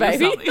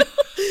baby. Or something.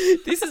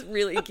 This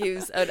really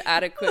gives an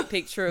adequate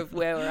picture of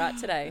where we're at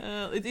today.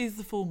 It is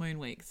the full moon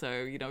week,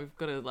 so you know we've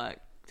got to like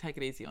take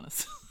it easy on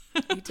us.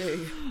 You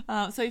do.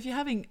 So if you're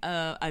having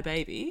a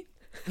baby.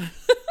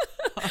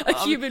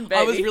 A human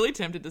baby. I was really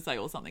tempted to say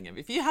or something.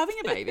 If you're having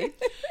a baby,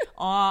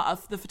 a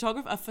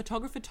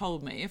photographer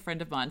told me, a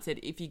friend of mine said,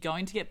 if you're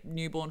going to get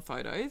newborn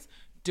photos,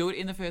 do it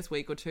in the first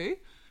week or two,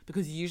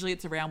 because usually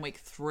it's around week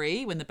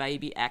 3 when the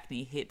baby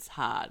acne hits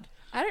hard.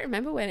 I don't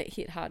remember when it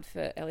hit hard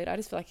for Elliot. I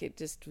just feel like it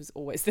just was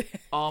always there.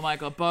 Oh my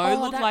God. Bo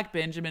looked like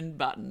Benjamin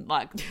Button,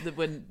 like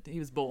when he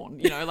was born,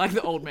 you know, like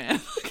the old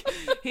man.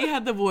 He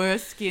had the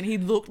worst skin. He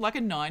looked like a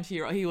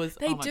 90-year-old. He was.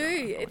 They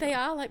do. They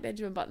are like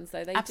Benjamin Buttons,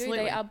 though. They Absolutely.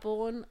 do. They are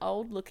born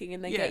old looking,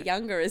 and they get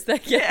younger as they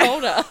get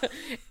older.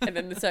 And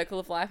then the circle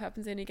of life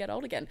happens and you get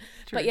old again.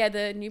 True. But yeah,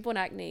 the newborn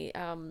acne,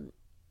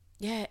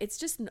 yeah,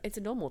 it's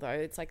a normal though.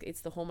 It's like, it's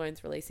the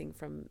hormones releasing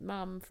from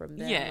mum, from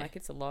them. Yeah. Like,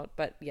 it's a lot.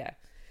 But yeah.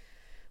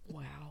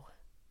 Wow.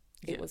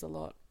 It was a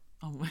lot.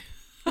 Oh my.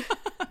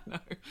 No.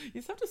 You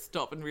just have to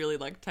stop and really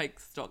like take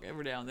stock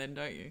every now and then,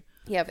 don't you?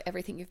 Yeah, of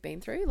everything you've been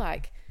through.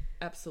 Like,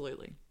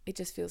 absolutely. It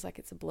just feels like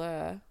it's a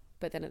blur,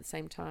 but then at the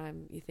same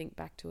time you think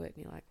back to it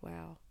and you're like,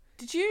 wow.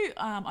 Did you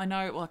I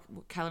know, like,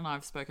 Kayla and I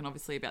have spoken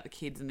obviously about the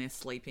kids and their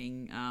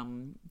sleeping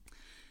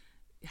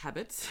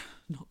habits.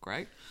 Not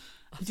great.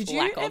 Did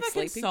you ever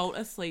consult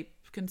a sleep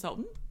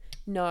consultant?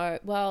 No.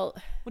 Well,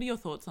 what are your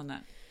thoughts on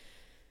that?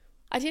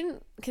 I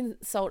didn't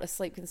consult a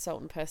sleep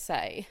consultant per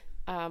se.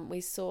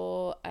 We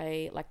saw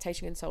a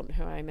lactation consultant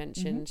who I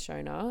mentioned,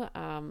 Shona,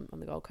 on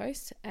the Gold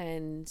Coast,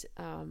 and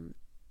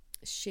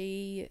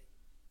she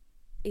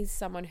is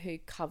someone who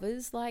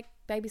covers like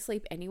baby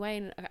sleep anyway,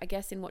 and I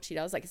guess in what she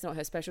does, like, it's not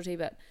her specialty,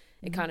 but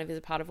it kind of is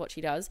a part of what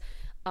she does.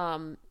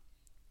 And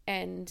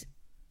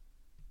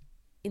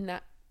in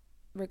that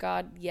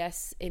regard,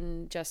 yes,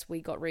 in just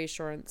we got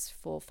reassurance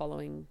for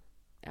following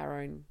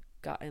our own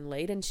gut and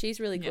lead, and she's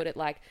really good at,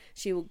 like,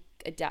 she will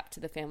adapt to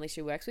the family she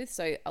works with.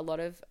 So a lot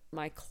of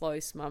my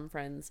close mum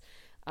friends,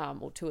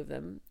 or 2 of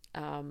them,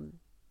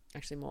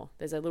 actually more,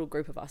 there's a little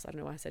group of us, I don't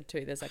know why I said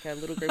 2, there's like a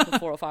little group of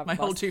 4 or 5 my of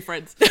whole us. 2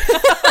 friends.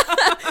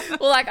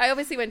 Well, like, I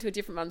obviously went to a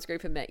different mums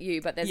group and met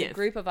you, but there's a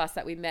group of us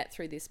that we met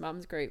through this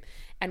mums group,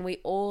 and we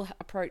all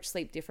approach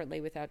sleep differently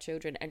with our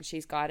children, and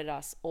she's guided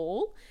us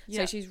all.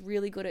 So she's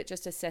really good at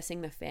just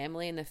assessing the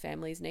family and the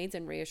family's needs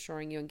and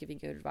reassuring you and giving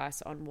you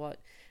advice on what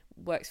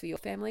works for your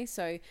family.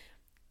 So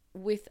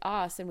with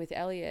us and with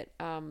Elliot,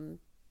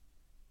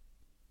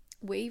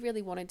 we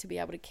really wanted to be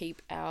able to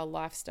keep our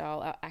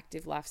lifestyle, our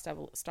active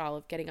lifestyle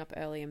of getting up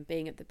early and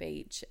being at the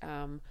beach,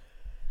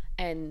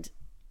 and,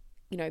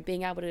 you know,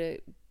 being able to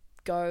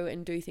go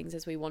and do things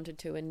as we wanted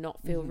to and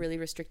not feel really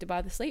restricted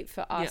by the sleep.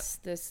 For us,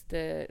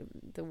 the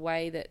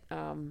way that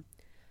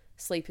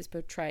sleep is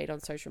portrayed on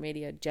social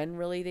media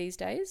generally these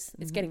days,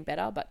 it's getting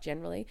better, but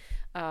generally,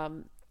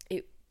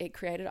 it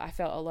created, I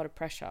felt a lot of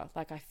pressure.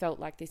 Like, I felt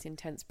like this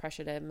intense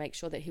pressure to make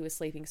sure that he was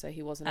sleeping so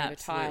he wasn't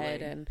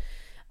overtired,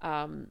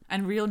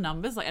 and real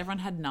numbers. Like, everyone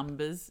had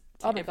numbers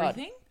to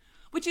everything.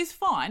 God. Which is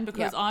fine,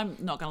 because I'm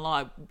not going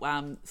to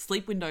lie,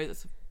 sleep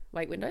windows...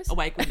 Awake windows?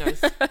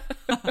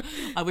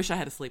 I wish I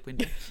had a sleep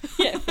window.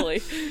 Yeah,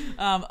 fully.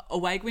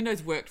 Awake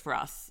windows worked for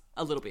us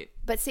a little bit.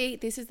 But see,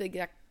 this is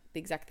the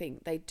exact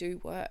thing. They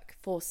do work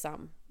for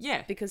some.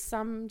 Yeah. Because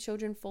some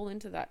children fall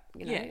into that,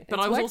 you know. Yeah, but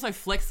I was also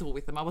flexible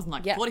with them. I wasn't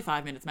like,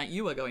 45 minutes, mate,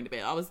 you are going to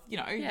bed. I was, you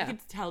know, you could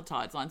tell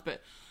tired signs.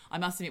 But I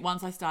must admit,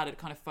 once I started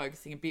kind of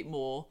focusing a bit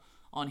more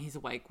on his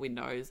awake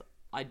windows,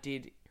 I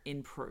did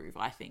improve,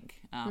 I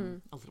think, a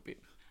little bit.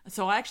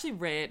 So I actually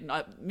read,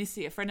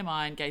 Missy, a friend of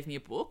mine, gave me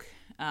a book.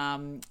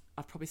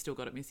 I've probably still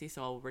got it, Missy,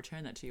 so I'll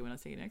return that to you when I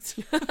see you next.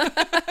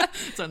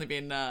 It's only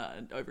been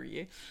over a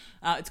year.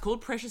 It's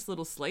called Precious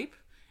Little Sleep.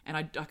 And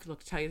I could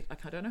tell you,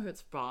 I don't know who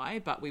it's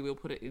by, but we will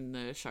put it in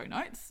the show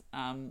notes,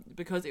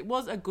 because it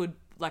was a good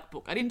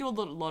book. I didn't do a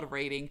lot of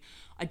reading.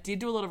 I did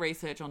do a lot of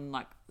research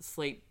on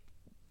sleep,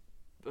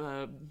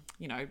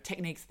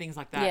 techniques, things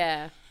like that.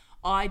 Yeah.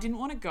 I didn't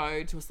want to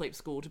go to a sleep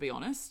school, to be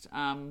honest.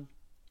 And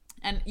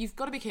you've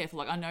got to be careful.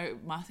 Like, I know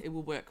it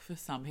will work for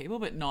some people,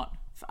 but not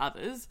for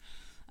others.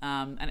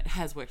 And it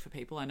has worked for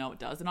people. I know it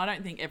does. And I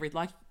don't think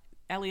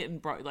Elliot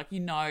and Bro,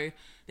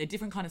 they're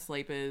different kind of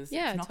sleepers.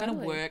 Yeah, it's not going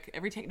to work.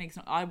 Every technique's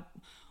not.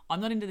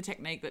 I'm not into the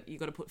technique that you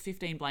got to put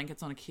 15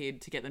 blankets on a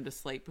kid to get them to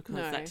sleep, because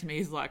No. that to me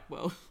is like,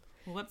 well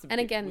that's a And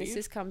bit again, weird. this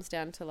just comes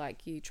down to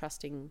like you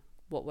trusting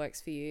what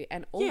works for you,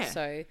 and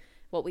also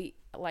what we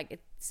like. It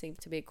seems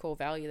to be a core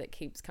value that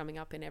keeps coming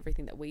up in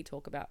everything that we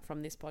talk about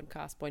from this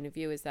podcast point of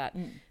view, is that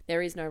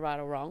there is no right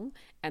or wrong,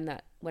 and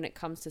that when it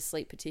comes to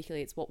sleep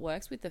particularly, it's what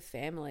works with the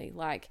family.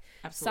 Like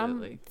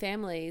Absolutely. some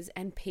families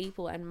and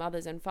people and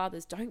mothers and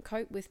fathers don't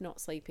cope with not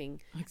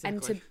sleeping, Exactly.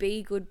 and to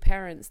be good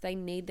parents they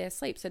need their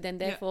sleep, so then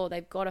therefore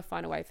they've got to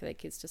find a way for their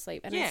kids to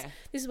sleep. And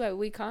this is where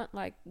we can't,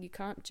 like, you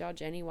can't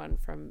judge anyone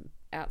from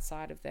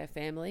outside of their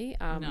family.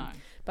 No.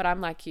 But I'm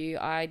like you,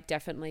 I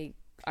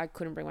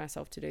couldn't bring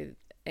myself to do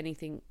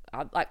anything.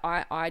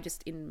 I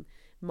just, in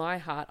my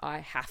heart, I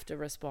have to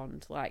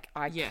respond. Like,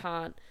 I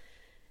can't.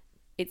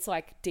 It's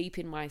like deep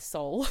in my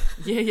soul.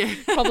 Yeah.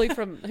 Probably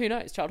from, who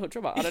knows, childhood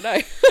trauma. I don't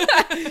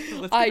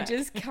know. I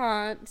just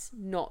can't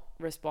not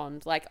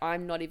respond. Like,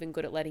 I'm not even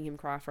good at letting him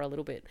cry for a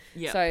little bit.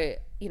 Yeah. So,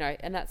 you know,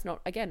 and that's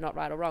not, again, not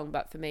right or wrong,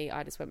 but for me,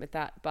 I just went with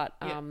that. But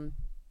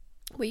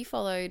we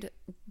followed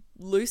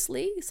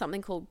loosely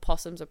something called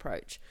Possum's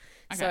Approach.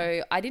 Okay.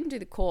 So I didn't do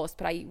the course,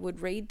 but I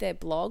would read their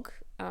blog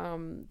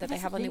that they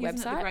have on their Isn't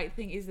it website. the great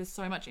thing is there's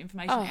so much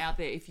information out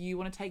there. If you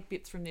want to take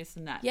bits from this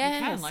and that, Yes,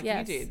 you can, like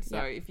yes, you did.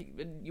 So yep. if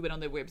you went on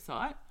their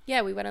website.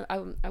 Yeah, we went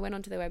on, I went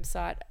onto their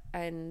website,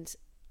 and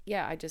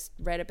I just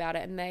read about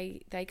it, and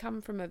they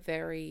come from a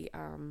very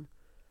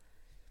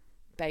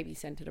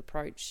baby-centered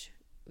approach,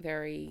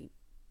 very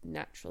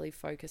naturally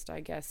focused,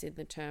 I guess, in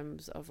the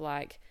terms of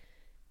like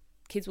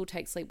kids will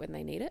take sleep when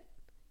they need it.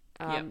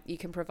 You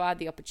can provide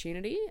the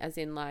opportunity, as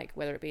in like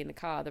whether it be in the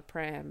car, the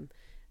pram,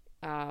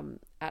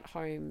 at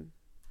home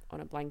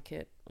on a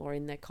blanket or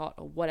in their cot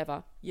or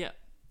whatever. Yeah.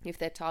 If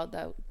they're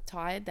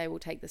tired, they will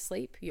take the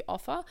sleep you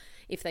offer.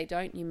 If they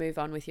don't, you move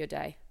on with your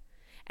day.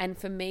 And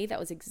for me, that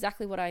was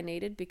exactly what I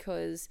needed,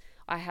 because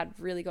I had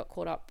really got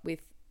caught up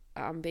with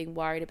being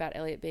worried about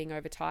Elliot being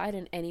overtired.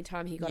 And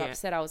anytime he got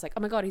upset, I was like,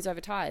 oh my God, he's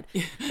overtired.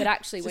 But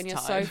actually, when you're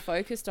so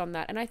focused on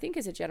that, and I think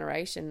as a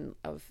generation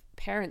of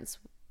parents,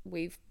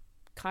 we've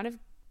kind of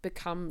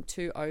become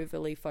too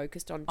overly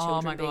focused on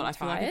children being tired. I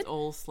feel like it's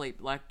all sleep,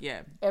 like,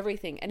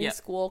 everything. Any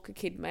squawk a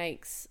kid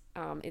makes,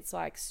 it's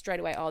like straight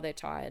away, oh, they're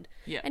tired.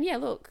 And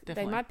look, definitely.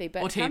 they might be,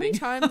 but or how many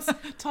times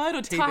tired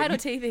or teething? Tired or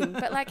teething.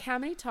 But like, how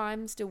many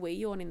times do we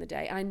yawn in the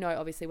day? And I know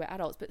obviously we're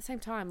adults, but at the same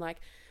time, like,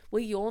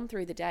 we yawn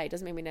through the day. It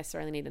doesn't mean we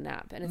necessarily need a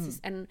nap. And it's just,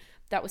 and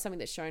that was something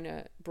that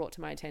Shona brought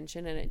to my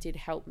attention, and it did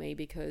help me,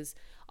 because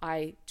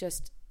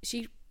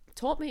she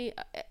taught me,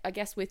 I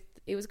guess,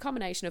 it was a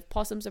combination of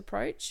Possum's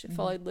approach,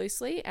 followed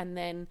loosely, and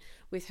then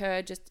with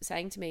her just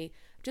saying to me,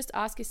 just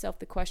ask yourself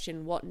the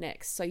question, what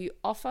next? So you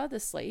offer the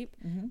sleep.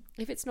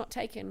 If it's not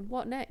taken,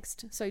 what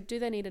next? So do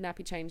they need a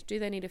nappy change? Do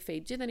they need a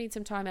feed? Do they need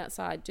some time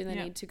outside? Do they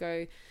need to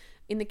go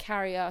in the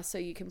carrier so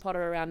you can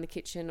potter around the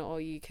kitchen,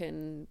 or you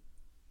can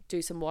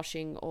do some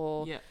washing,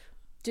 or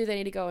do they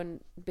need to go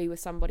and be with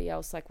somebody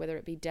else, like whether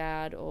it be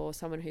dad or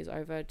someone who's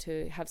over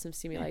to have some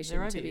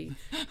stimulation to be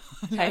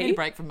I need a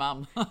break from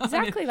mum.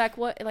 Exactly. Like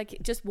what, like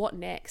just what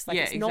next? Like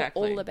it's not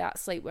all about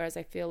sleep. Whereas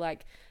I feel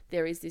like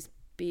there is this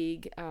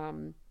big,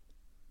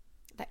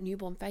 that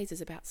newborn phase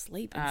is about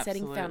sleep and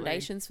setting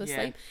foundations for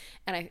sleep.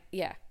 And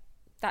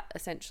that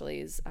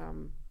essentially is,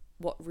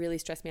 what really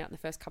stressed me out in the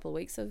first couple of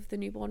weeks of the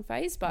newborn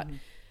phase, but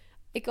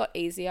it got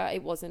easier.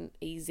 It wasn't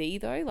easy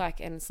though. Like,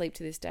 and sleep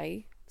to this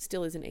day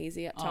still isn't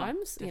easy at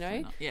times, you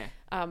know?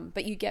 Not.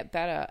 But you get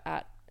better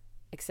at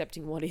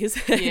accepting what is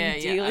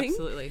dealing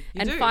absolutely.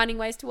 Finding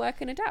ways to work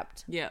and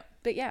adapt.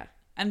 But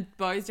and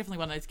Bo's definitely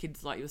one of those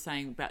kids, like you were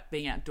saying, about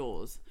being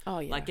outdoors.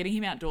 Like getting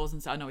him outdoors,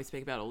 and so I know we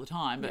speak about it all the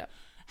time, but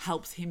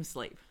helps him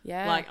sleep.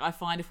 Like I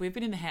find if we've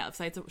been in the house,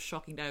 say it's a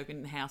shocking day, we've been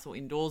in the house or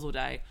indoors all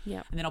day,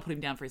 and then I'll put him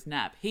down for his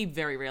nap, he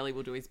very rarely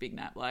will do his big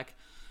nap. Like,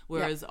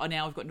 whereas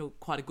now I've gotten to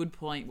quite a good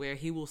point where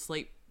he will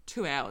sleep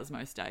 2 hours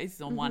most days.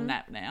 He's on one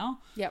nap now.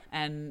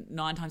 And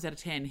 9 times out of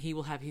 10, he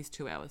will have his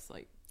 2 hours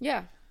sleep.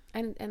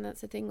 And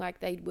that's the thing, like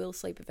they will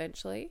sleep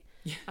eventually.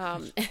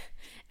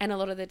 And a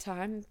lot of the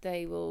time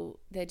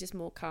they're just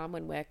more calm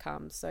when we're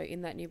calm. So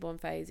in that newborn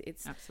phase,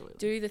 it's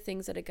do the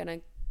things that are going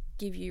to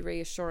give you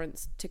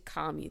reassurance to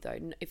calm you though.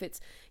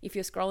 If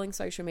you're scrolling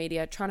social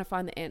media trying to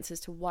find the answers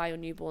to why your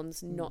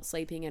newborn's not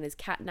sleeping and is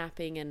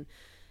catnapping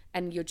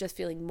and you're just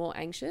feeling more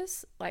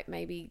anxious, like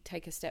maybe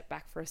take a step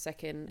back for a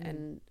second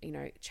and, you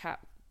know, chat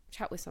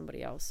with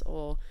somebody else,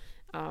 or,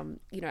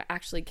 you know,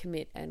 actually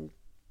commit and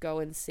go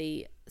and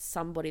see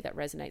somebody that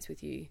resonates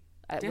with you,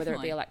 whether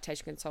it be a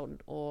lactation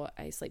consultant or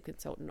a sleep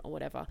consultant or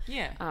whatever.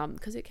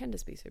 Because it can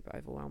just be super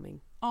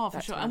overwhelming. Oh, for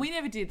sure. And we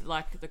never did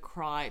like the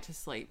cry to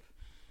sleep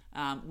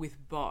with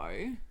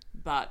Bo,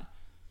 but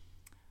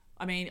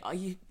I mean,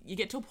 you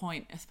get to a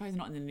point, I suppose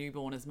not in the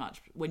newborn as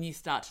much, when you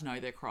start to know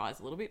their cries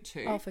a little bit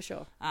too. Oh, for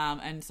sure.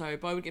 And so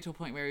Bo would get to a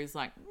point where he was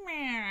like,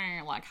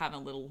 meh, like having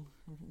a little,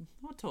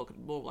 not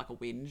talking, more like a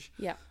whinge.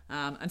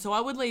 And so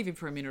I would leave him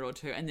for a minute or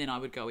two, and then I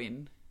would go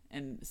in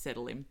and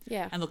settle him.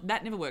 And look,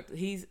 that never worked.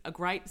 He's a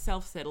great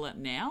self-settler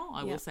now,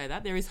 I will say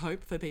that. There is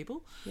hope for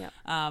people.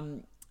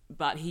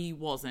 but he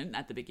wasn't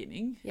at the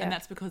beginning. Yeah. And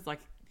that's because, like,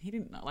 he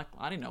didn't know. Like,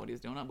 I didn't know what he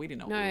was doing. We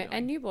didn't know what we were doing.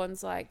 And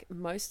newborns, like,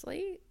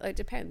 mostly, it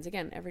depends.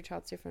 Again, every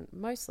child's different.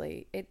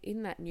 Mostly,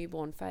 in that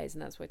newborn phase,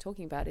 and that's what we're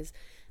talking about, is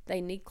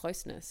they need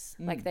closeness.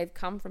 Like, they've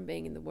come from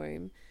being in the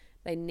womb.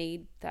 They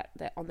need that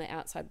on the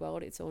outside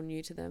world. It's all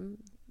new to them.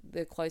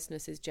 The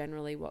closeness is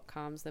generally what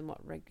calms them,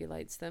 what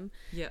regulates them.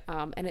 Yeah.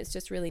 And it's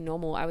just really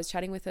normal. I was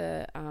chatting with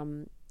a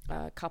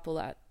couple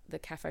at the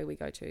cafe we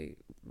go to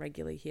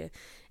regularly here,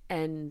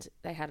 and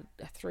they had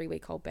a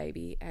 3-week-old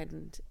baby,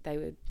 and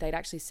they'd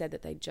actually said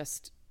that they'd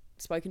just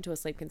spoken to a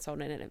sleep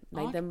consultant, and it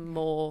made them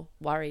more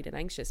worried and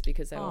anxious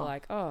because they were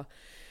like, oh.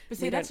 But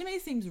see, that to me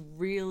seems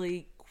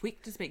really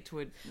quick to speak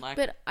to a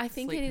but I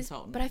think it is.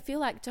 consultant. But I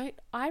feel like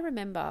I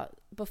remember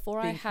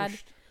before Being I had.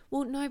 pushed.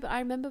 Well, no, but I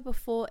remember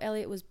before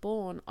Elliot was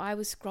born, I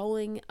was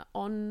scrolling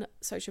on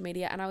social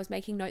media and I was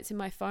making notes in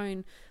my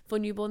phone for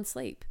newborn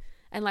sleep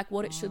and like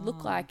what it should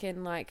look like,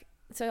 and like.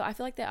 So I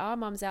feel like there are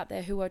mums out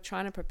there who are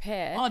trying to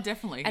prepare. Oh,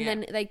 definitely. And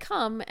then they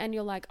come and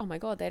you're like, oh my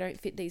God, they don't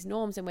fit these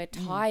norms and we're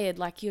tired.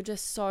 Like you're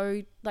just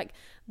so like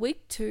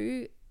week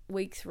 2,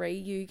 week 3,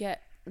 you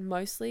get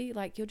mostly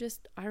like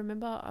I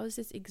remember I was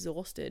just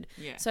exhausted.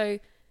 Yeah. So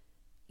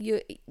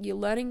you're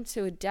learning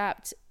to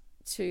adapt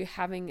to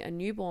having a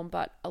newborn,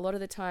 but a lot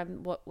of the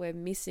time what we're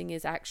missing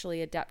is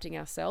actually adapting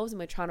ourselves, and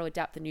we're trying to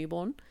adapt the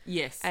newborn.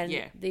 Yes.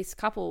 And this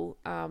couple,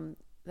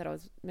 that I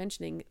was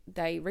mentioning,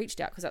 they reached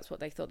out because that's what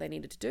they thought they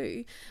needed to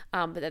do,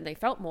 but then they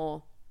felt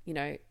more,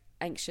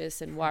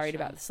 anxious and worried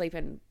about the sleep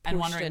and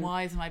wondering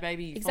why is my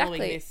baby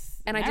following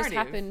this and narrative? I just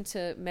happened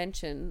to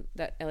mention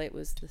that Elliot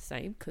was the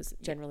same, because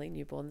generally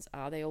newborns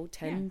they all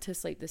tend to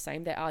sleep the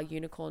same. There are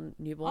unicorn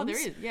newborns. Oh, there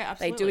is. Yeah,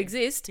 absolutely. They do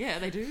exist. Yeah,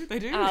 they do.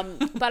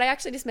 But I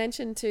actually just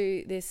mentioned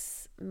to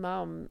this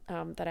mum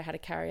that I had a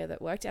carrier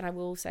that worked, and I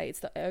will say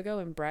it's the Ergo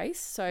Embrace.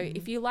 So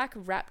if you like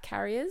wrap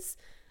carriers,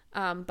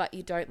 but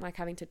you don't like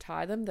having to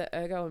tie them, the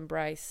Ergo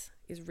Embrace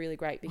is really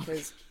great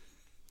because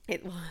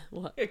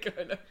what?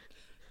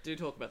 Do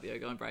talk about the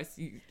Ergo Embrace.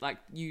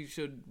 You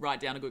should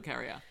write down a good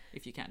carrier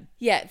if you can.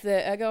 Yeah,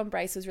 the Ergo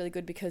Embrace was really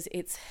good because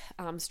it's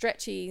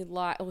stretchy,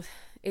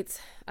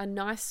 it's a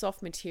nice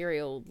soft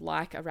material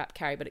like a wrap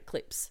carrier, but it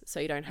clips, so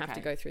you don't have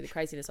to go through the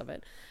craziness of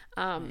it.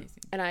 And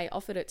I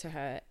offered it to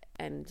her,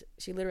 and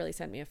she literally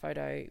sent me a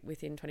photo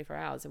within 24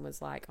 hours and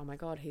was like, oh my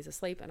God, he's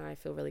asleep and I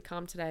feel really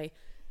calm today,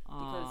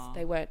 because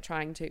they weren't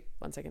trying to...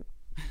 One second.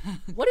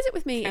 What is it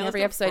with me in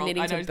every episode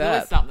needing to burp? There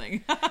was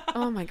something.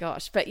 Oh my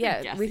gosh. But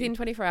yeah, within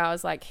 24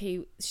 hours, like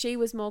she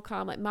was more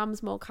calm, like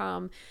mum's more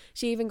calm.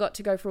 She even got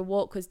to go for a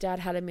walk because dad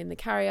had him in the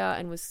carrier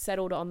and was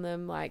settled on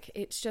them. Like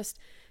it's just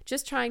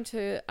trying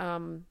to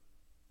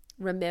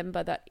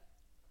remember that,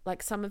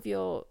 like, some of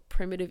your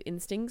primitive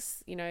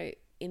instincts,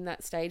 in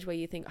that stage where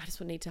you think I just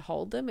would need to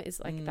hold them,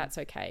 is like that's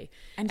okay.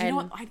 And you know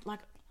what?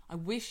 I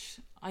wish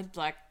I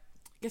guess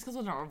because I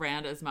was not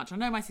around as much. I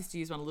know my sister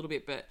used one a little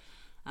bit, but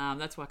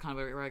that's where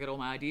I get all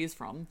my ideas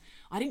from.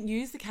 I didn't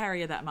use the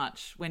carrier that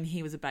much when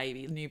he was a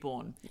baby,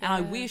 newborn. And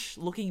I wish,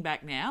 looking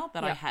back now,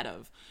 that I had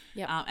of.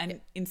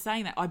 In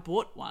saying that, I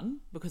bought one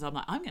because I'm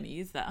like, I'm going to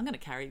use that. I'm going to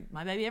carry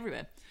my baby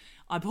everywhere.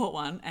 I bought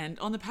one, and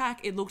on the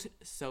pack, it looked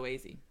so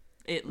easy.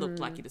 It looked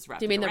like you just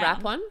wrapped it. Do you mean around. the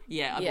wrap one?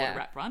 Yeah, I bought a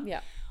wrap one.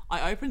 Yeah.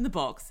 I opened the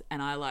box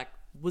and I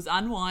was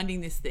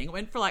unwinding this thing. It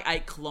went for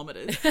 8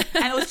 kilometers,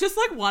 and it was just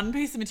one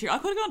piece of material. I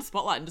could have gone to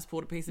Spotlight and just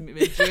bought a piece of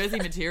jersey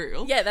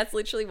material. Yeah, that's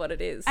literally what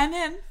it is. And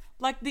then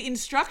the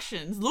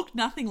instructions looked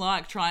nothing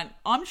like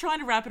I'm trying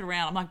to wrap it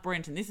around. I'm like,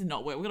 Brenton, this is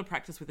not work. We've got to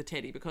practice with the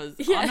teddy because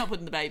I'm not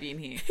putting the baby in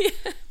here.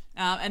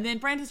 And then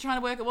Brenton's trying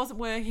to work. It wasn't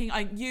working.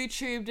 I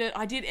YouTubed it.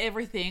 I did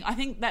everything. I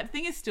think that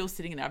thing is still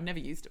sitting in there. I've never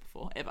used it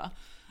before, ever.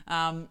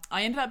 I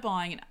ended up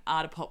buying an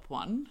Artipop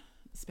one,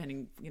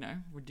 spending,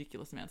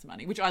 ridiculous amounts of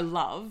money, which I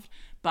loved,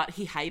 but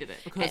he hated it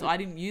because I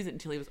didn't use it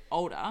until he was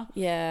older.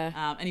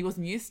 Yeah. And he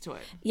wasn't used to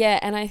it. Yeah,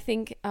 and I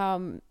think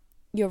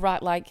you're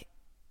right,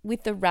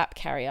 with the wrap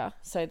carrier,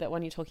 so that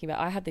one you're talking about,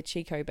 I had the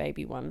Chico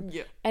baby one.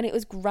 Yeah. And it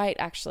was great,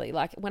 actually.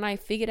 When I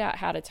figured out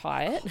how to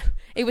tie it,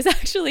 it was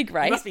actually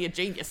great. You must be a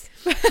genius.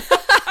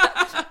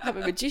 I'm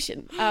a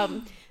magician.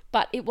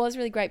 But it was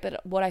really great.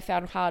 But what I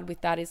found hard with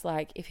that is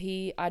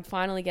I'd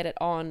finally get it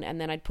on and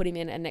then I'd put him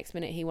in and next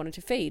minute he wanted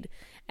to feed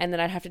and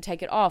then I'd have to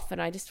take it off.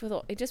 And I just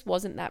thought it just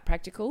wasn't that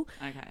practical.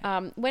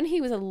 Okay. When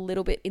he was a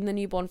little bit in the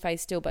newborn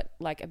phase still, but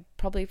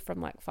probably from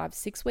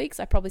 5-6 weeks,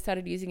 I probably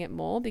started using it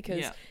more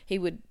because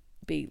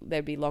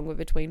there'd be longer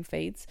between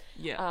feeds.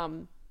 Yeah.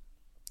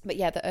 But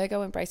yeah, the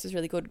Ergo Embrace was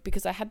really good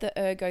because I had the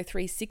Ergo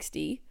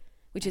 360,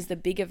 which is the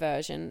bigger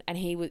version, and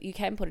you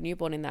can put a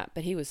newborn in that,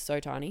 but he was so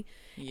tiny.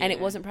 Yeah. And it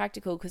wasn't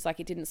practical because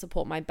it didn't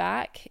support my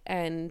back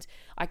and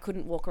I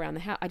couldn't walk around the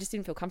house. I just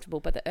didn't feel comfortable.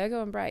 But the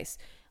Ergo Embrace,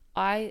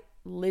 I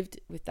lived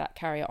with that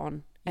carrier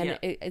on, and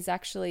it is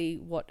actually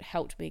what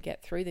helped me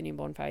get through the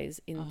newborn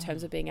phase in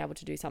terms of being able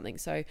to do something.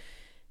 So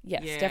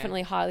yes,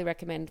 definitely highly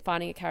recommend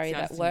finding a carrier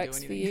that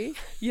works for you.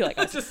 You're like,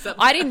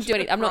 I didn't do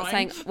it. I'm not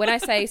saying, when I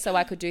say so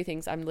I could do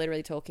things, I'm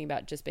literally talking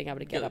about just being able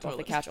to get up off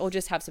the couch or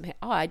just have some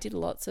I did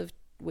lots of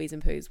wheeze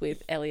and poos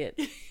with Elliot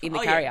in the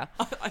Oh, carrier.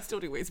 Yeah. I still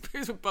do wheeze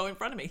poos with Bo in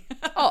front of me.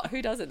 Oh,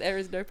 who doesn't? There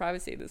is no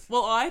privacy in this.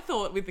 Well, I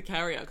thought with the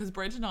carrier, because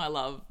Brent and I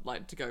love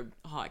like to go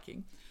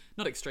hiking.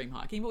 Not extreme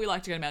hiking, but we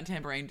like to go to Mount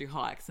Tamborine, do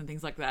hikes and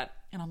things like that.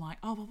 And I'm like,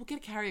 oh, well, we'll get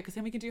a carrier because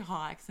then we can do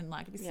hikes and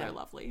like it'd be so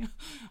lovely.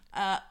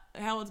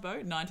 How old's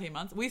Bo? 19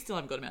 months. We still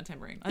haven't gone to Mount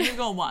Tamborine. I think we've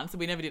gone once and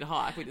we never did a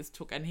hike. We just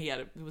took, and he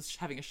was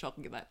having a shock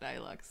that day.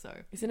 Like, so.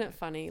 Isn't it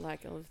funny?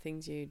 Like all the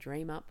things you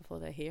dream up before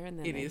they're here, and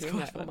then It is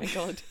quite oh my funny.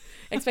 God,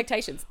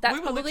 expectations. That's We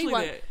were probably literally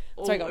one.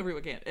 there Sorry, go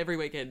on. every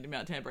weekend in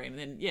Mount Tamborine, and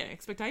then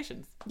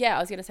expectations. Yeah, I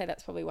was going to say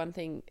that's probably one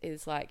thing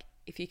is like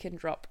if you can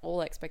drop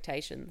all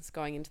expectations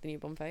going into the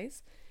newborn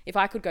phase. If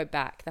I could go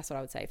back, that's what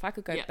I would say. If I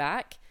could go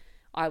back,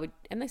 I would,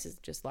 and this is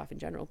just life in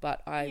general,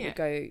 but I would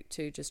go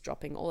to just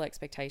dropping all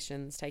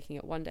expectations, taking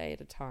it one day at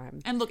a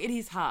time. And look, it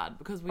is hard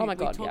because we talk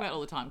about it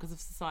all the time because of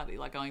society,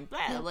 like going,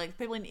 like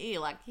people in your ear,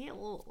 like here,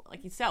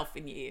 like yourself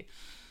in your ear,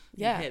 in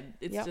your head.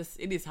 It's just,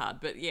 it is hard,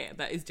 but yeah,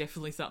 that is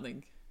definitely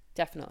something.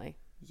 Definitely.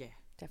 Yeah.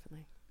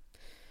 Definitely.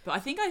 But I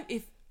think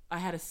if I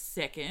had a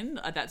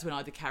second, that's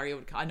when the carrier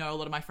would. I know a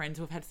lot of my friends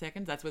who have had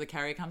seconds. That's where the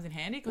carrier comes in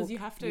handy because you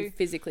have to. You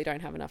physically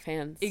don't have enough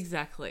hands.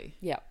 Exactly.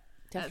 Yeah,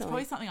 definitely. That's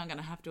probably something I'm going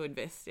to have to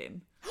invest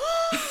in. No!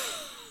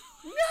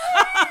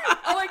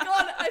 Oh my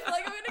God, I feel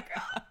like I'm going to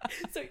cry.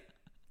 So,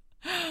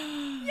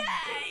 yay!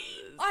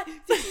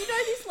 Did you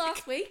know this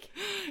last week?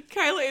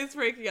 Kayla is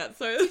freaking out.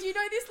 So Did you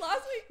know this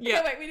last week? Yeah.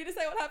 Okay, wait, we need to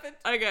say what happened.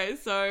 Okay,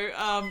 so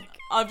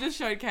I've just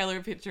showed Kayla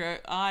a picture.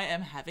 I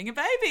am having a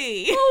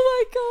baby.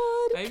 Oh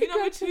my God. Baby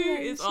number 2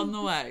 is on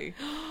the way.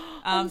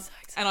 I'm so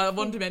excited. And I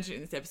wanted to mention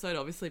in this episode,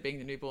 obviously being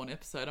the newborn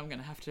episode, I'm going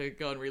to have to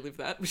go and relive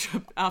that, which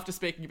after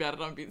speaking about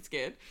it, I'm a bit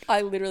scared.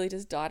 I literally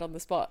just died on the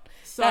spot.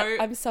 So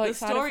I'm so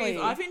excited for you. The story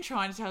is, I've been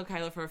trying to tell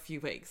Kayla for a few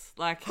weeks.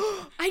 Like,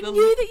 I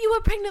knew that you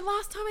were pregnant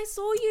last time I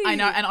saw you. I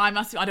know, and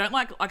I don't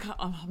like,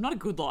 I'm not a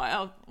good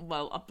liar.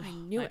 Well, I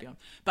knew maybe it.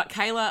 But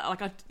Kayla,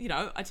 like,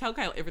 I tell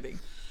Kayla everything.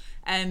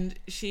 And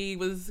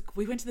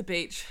we went to the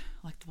beach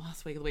like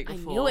last week or the week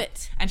before. I knew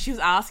it. And she was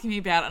asking me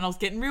about it, and I was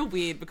getting real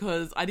weird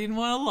because I didn't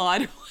want to lie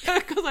to her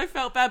because I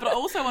felt bad, but I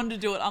also wanted to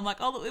do it. I'm like,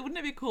 oh, wouldn't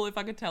it be cool if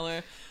I could tell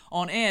her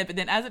on air? But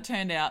then as it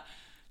turned out,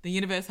 the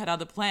universe had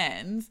other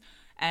plans,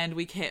 and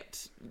we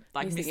kept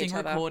like missing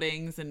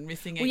recordings and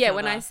missing each other.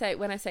 When I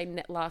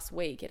say last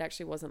week, it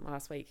actually wasn't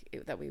last week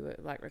that we were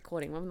like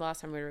recording. When the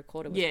last time we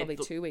recorded was probably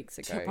 2 weeks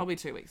ago. Probably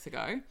 2 weeks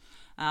ago.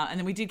 And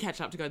then we did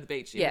catch up to go to the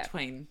beach in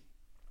between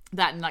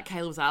that, and like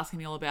Kayla was asking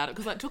me all about it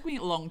because like, it took me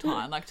a long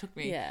time. Like, it took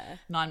me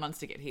 9 months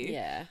to get here.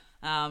 Yeah.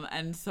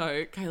 And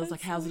so Kayla's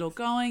like, "How's it all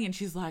going?" And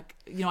she's like,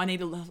 "I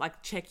need to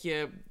like check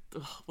your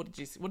what did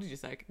you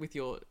say with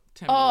your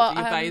terminology,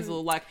 your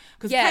basal, like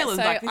because Kayla's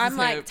so like, this I'm is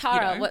like, her,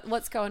 Tara,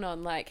 what's going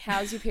on? Like,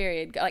 how's your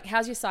period? Like,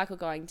 how's your cycle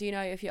going? Do you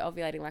know if you're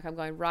ovulating? Like, I'm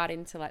going right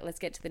into like, let's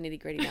get to the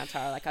nitty gritty now,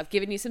 Tara. Like, I've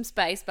given you some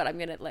space, but I'm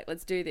gonna like,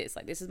 let's do this.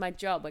 Like, this is my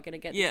job. We're gonna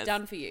get this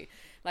done for you.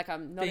 Like,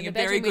 I'm not being in the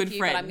a very bedroom with good you,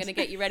 friend, but I'm gonna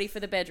get you ready for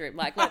the bedroom.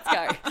 Like, let's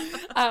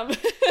go.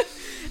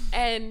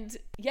 And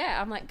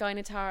yeah, I'm like going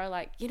to Tara,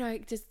 like,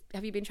 just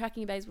have you been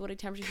tracking your baby's body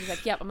temperature? She's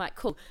like, yep. I'm like,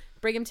 cool.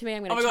 Bring him to me.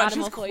 I'm going to chart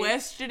him all for you. She was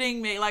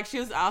questioning me. Like, she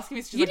was asking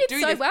me. She's You like, did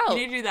do so this. well. You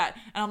need to do that.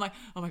 And I'm like,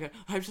 oh my God,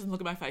 I hope she doesn't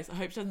look at my face. I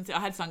hope she doesn't see. I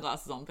had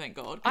sunglasses on, thank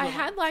God. I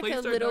had like please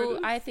a don't little,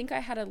 notice. I think I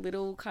had a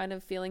little kind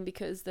of feeling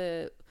because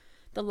the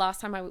last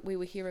time we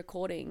were here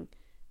recording,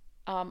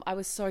 I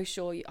was so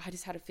sure. I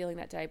just had a feeling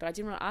that day, but I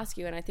didn't want to ask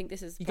you. And I think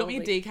this is You got me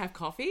a decaf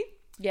coffee?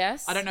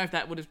 Yes. I don't know if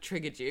that would have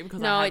triggered you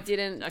because no, it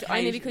didn't.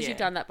 Only because you've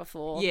done that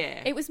before.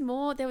 Yeah. It was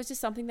more. There was just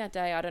something that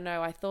day. I don't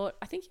know. I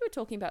think you were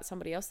talking about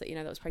somebody else that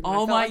that was pregnant.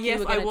 Oh I felt my, like yes,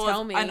 you were I going to was.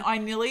 tell me. And I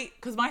nearly,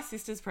 because my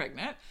sister's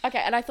pregnant.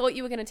 Okay, and I thought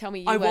you were going to tell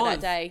me you were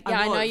that day.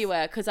 Yeah, I know you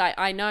were because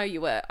I know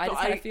you were. I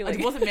just had a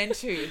feeling. I wasn't meant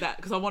to that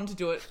because I wanted to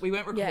do it. We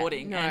weren't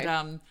recording,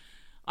 and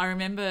I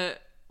remember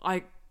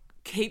I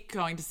keep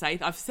going to say,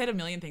 I've said a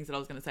million things that I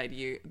was going to say to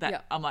you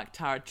that I'm like,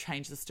 Tara,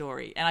 change the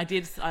story. And I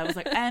did. I was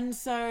like, and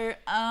so,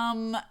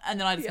 and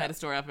then I just made a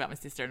story up about my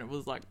sister, and it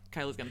was like,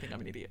 Kayla's going to think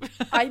I'm an idiot.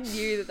 I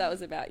knew that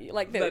was about you.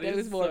 Like, there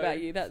was more about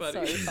you. That's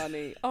funny. so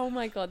funny. Oh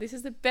my God, this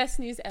is the best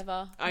news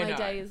ever. I know. My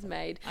day is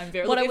made. I'm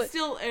very, it's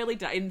still early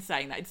day in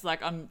saying that. It's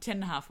like, I'm 10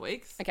 and a half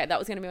weeks. Okay, that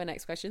was going to be my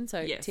next question.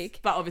 So, yes, tick.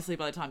 But obviously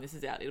by the time this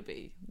is out, it'll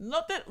be,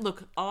 not that,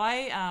 look,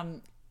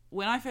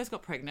 when I first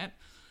got pregnant,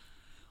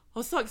 I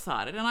was so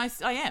excited, and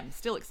I am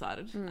still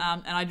excited. And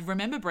I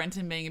remember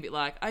Brenton being a bit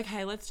like,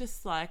 okay, let's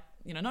just like,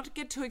 not to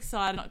get too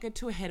excited, not get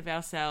too ahead of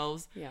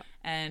ourselves. Yeah.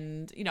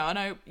 And, I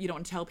know you don't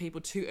want to tell people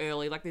too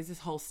early. Like, there's this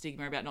whole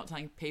stigma about not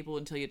telling people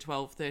until you're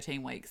 12,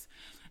 13 weeks.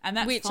 And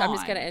that's Which fine. I'm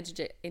just going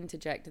to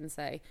interject and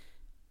say,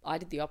 I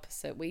did the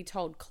opposite. We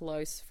told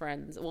close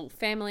friends, well,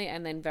 family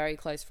and then very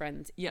close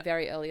friends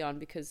very early on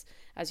because,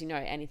 as you know,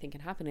 anything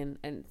can happen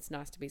and it's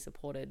nice to be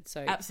supported.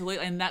 So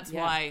absolutely. And that's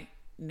why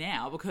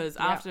now, because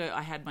after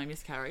I had my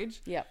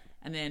miscarriage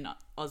and then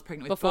I was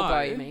pregnant with Before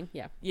Bo, you mean?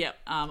 Yeah. Yeah.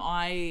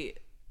 I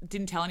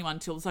didn't tell anyone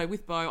so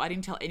with Bo, I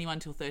didn't tell anyone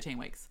till 13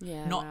 weeks.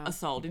 Yeah. Not a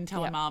soul. Didn't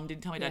tell my mum,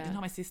 didn't tell my dad, didn't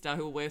tell my sister,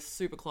 who were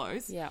super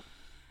close. Yeah.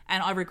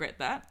 And I regret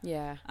that.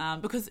 Yeah.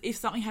 Because if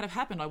something had have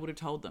happened, I would have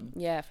told them.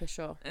 Yeah, for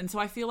sure. And so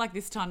I feel like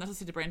this time, as I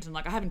said to Brenton,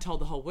 like I haven't told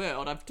the whole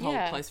world. I've told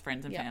close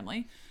friends and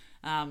family.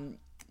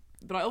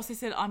 But I also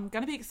said I'm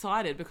going to be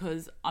excited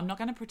because I'm not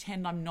going to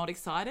pretend I'm not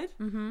excited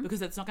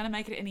because it's not going to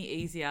make it any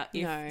easier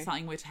if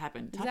something were to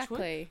happen. Touch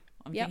wood.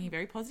 I'm thinking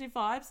very positive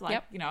vibes.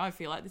 Like, you know, I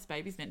feel like this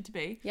baby's meant to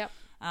be. Yep.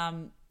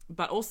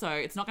 But also,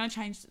 it's not going to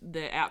change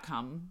the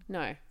outcome.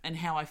 No. And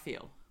how I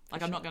feel.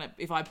 Like, I'm not going to,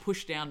 if I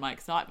push down my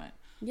excitement.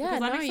 Yeah,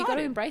 no, you got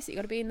to embrace it. You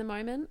got to be in the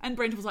moment. And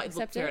Brent was like,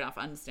 look, fair enough,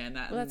 I understand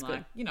that. Well, and that's like,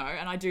 good. You know,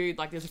 and I do,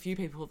 like, there's a few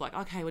people who are like,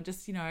 okay, well,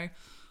 just, you know,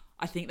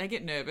 I think they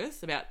get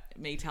nervous about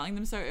me telling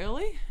them so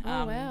early.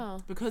 Oh,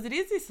 wow. Because it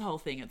is this whole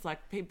thing. It's like,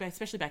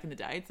 especially back in the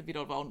day, it's a bit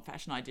of an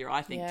old-fashioned idea,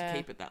 I think, to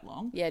keep it that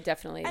long. Yeah,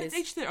 definitely. And it's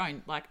each their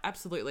own, like,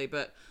 absolutely.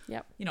 But,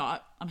 you know,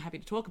 I'm happy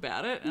to talk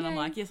about it. And I'm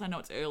like, yes, I know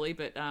it's early,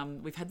 but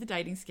we've had the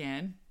dating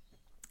scan.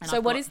 And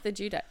so what is the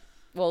due date?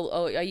 Well,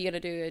 are you going to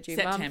do a due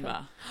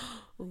September.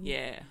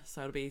 Yeah,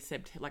 so it'll be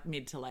like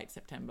mid to late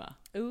September.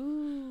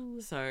 Ooh.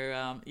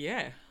 So,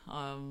 yeah.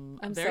 I'm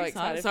very so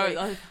excited.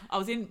 So I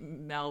was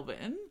in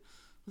Melbourne.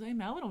 Was I in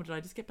Melbourne or did I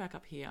just get back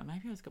up here?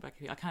 Maybe I just got back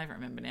here. I can't even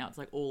remember now. It's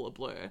like all a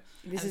blur.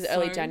 This is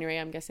early January,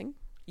 I'm guessing.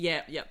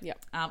 Yeah.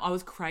 I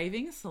was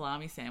craving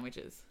salami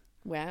sandwiches.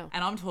 Wow.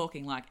 And I'm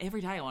talking like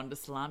every day I wanted a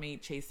salami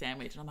cheese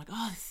sandwich. And I'm like,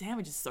 oh, this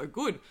sandwich is so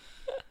good.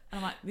 And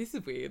I'm like, this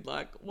is weird.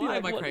 Like, why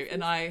am I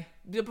craving? And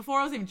before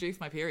I was even due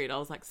for my period, I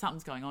was like,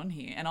 something's going on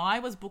here. And I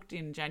was booked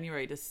in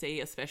January to see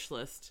a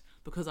specialist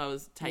because I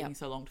was taking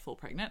so long to fall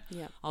pregnant.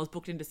 Yeah. I was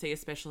booked in to see a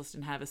specialist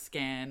and have a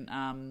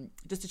scan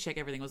just to check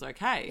everything was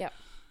okay. Yeah.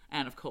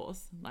 And of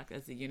course, like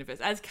as the universe,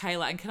 as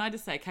Kayla, and can I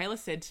just say, Kayla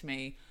said to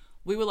me,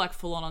 we were like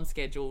full on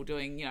schedule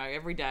doing, you know,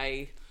 every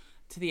day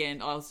to the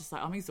end. I was just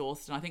like, I'm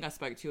exhausted. And I think I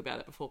spoke to you about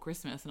it before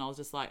Christmas and I was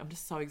just like, I'm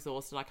just so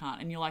exhausted. I can't.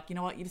 And you're like, you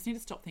know what? You just need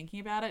to stop thinking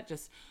about it.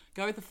 Just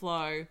go with the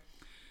flow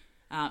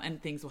and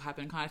things will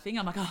happen kind of thing.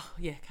 I'm like, oh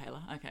yeah,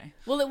 Kayla. Okay.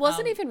 Well, it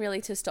wasn't even really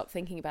to stop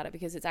thinking about it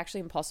because it's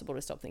actually impossible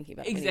to stop thinking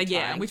about it. Exactly.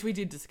 Yeah. Which we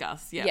did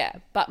discuss. Yeah. Yeah.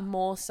 But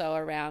more so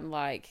around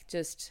like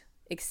just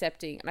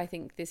accepting. And I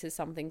think this is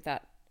something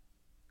that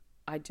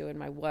I do in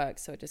my work,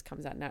 so it just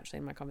comes out naturally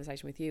in my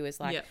conversation with you, is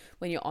like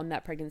when you're on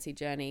that pregnancy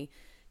journey,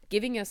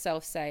 giving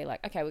yourself, say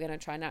like, okay, we're going to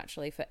try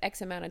naturally for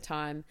X amount of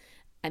time,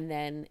 and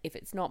then if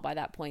it's not by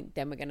that point,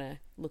 then we're going to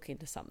look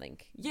into something,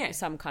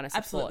 some kind of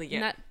support. Absolutely, yeah.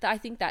 And that I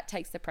think that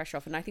takes the pressure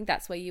off, and I think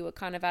that's where you were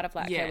kind of out of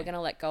like, okay, we're going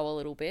to let go a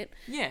little bit,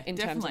 in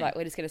terms of like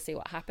we're just going to see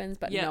what happens,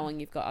 but knowing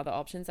you've got other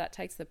options, that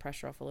takes the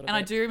pressure off a little bit. And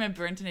I do remember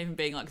Brenton even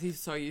being like, 'cause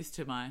he's so used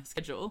to my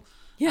schedule.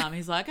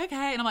 He's like,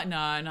 okay, and I'm like,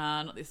 no,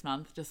 not this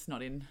month, just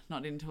not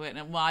into it. And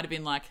it might have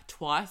been like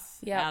twice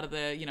out of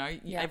the, you know,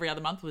 every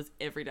other month was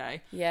every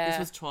day. This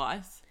was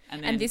twice.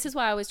 And this is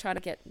why I was trying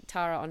to get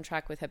Tara on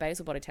track with her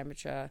basal body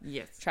temperature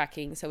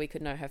tracking, so we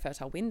could know her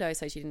fertile window,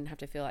 so she didn't have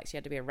to feel like she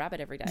had to be a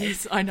rabbit every day.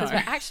 Yes, I know.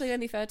 Because we're actually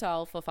only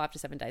fertile for 5 to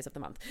 7 days of the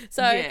month.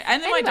 So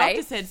and then my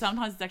doctor said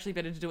sometimes it's actually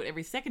better to do it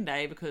every second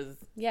day because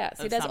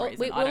so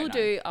we'll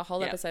do a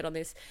whole episode on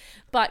this.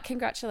 But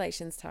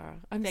congratulations, Tara.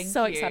 I'm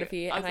so excited for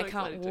you, and I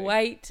can't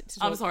wait to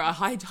talk. I'm sorry, I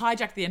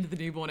hijacked the end of the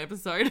newborn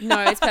episode.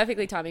 No, it's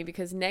perfectly timing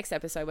because next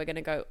episode we're going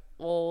to go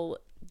all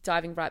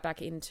diving right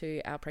back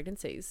into our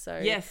pregnancies. So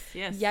yes,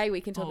 yay,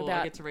 we can talk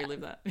about. I get to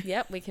relive that.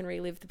 Yep, we can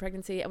relive the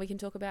pregnancy, and we can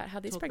talk about how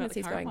this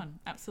pregnancy is going.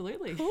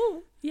 Absolutely.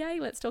 Cool. Yay,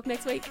 let's talk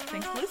next week.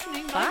 Thanks for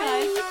listening. Bye.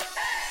 Bye guys.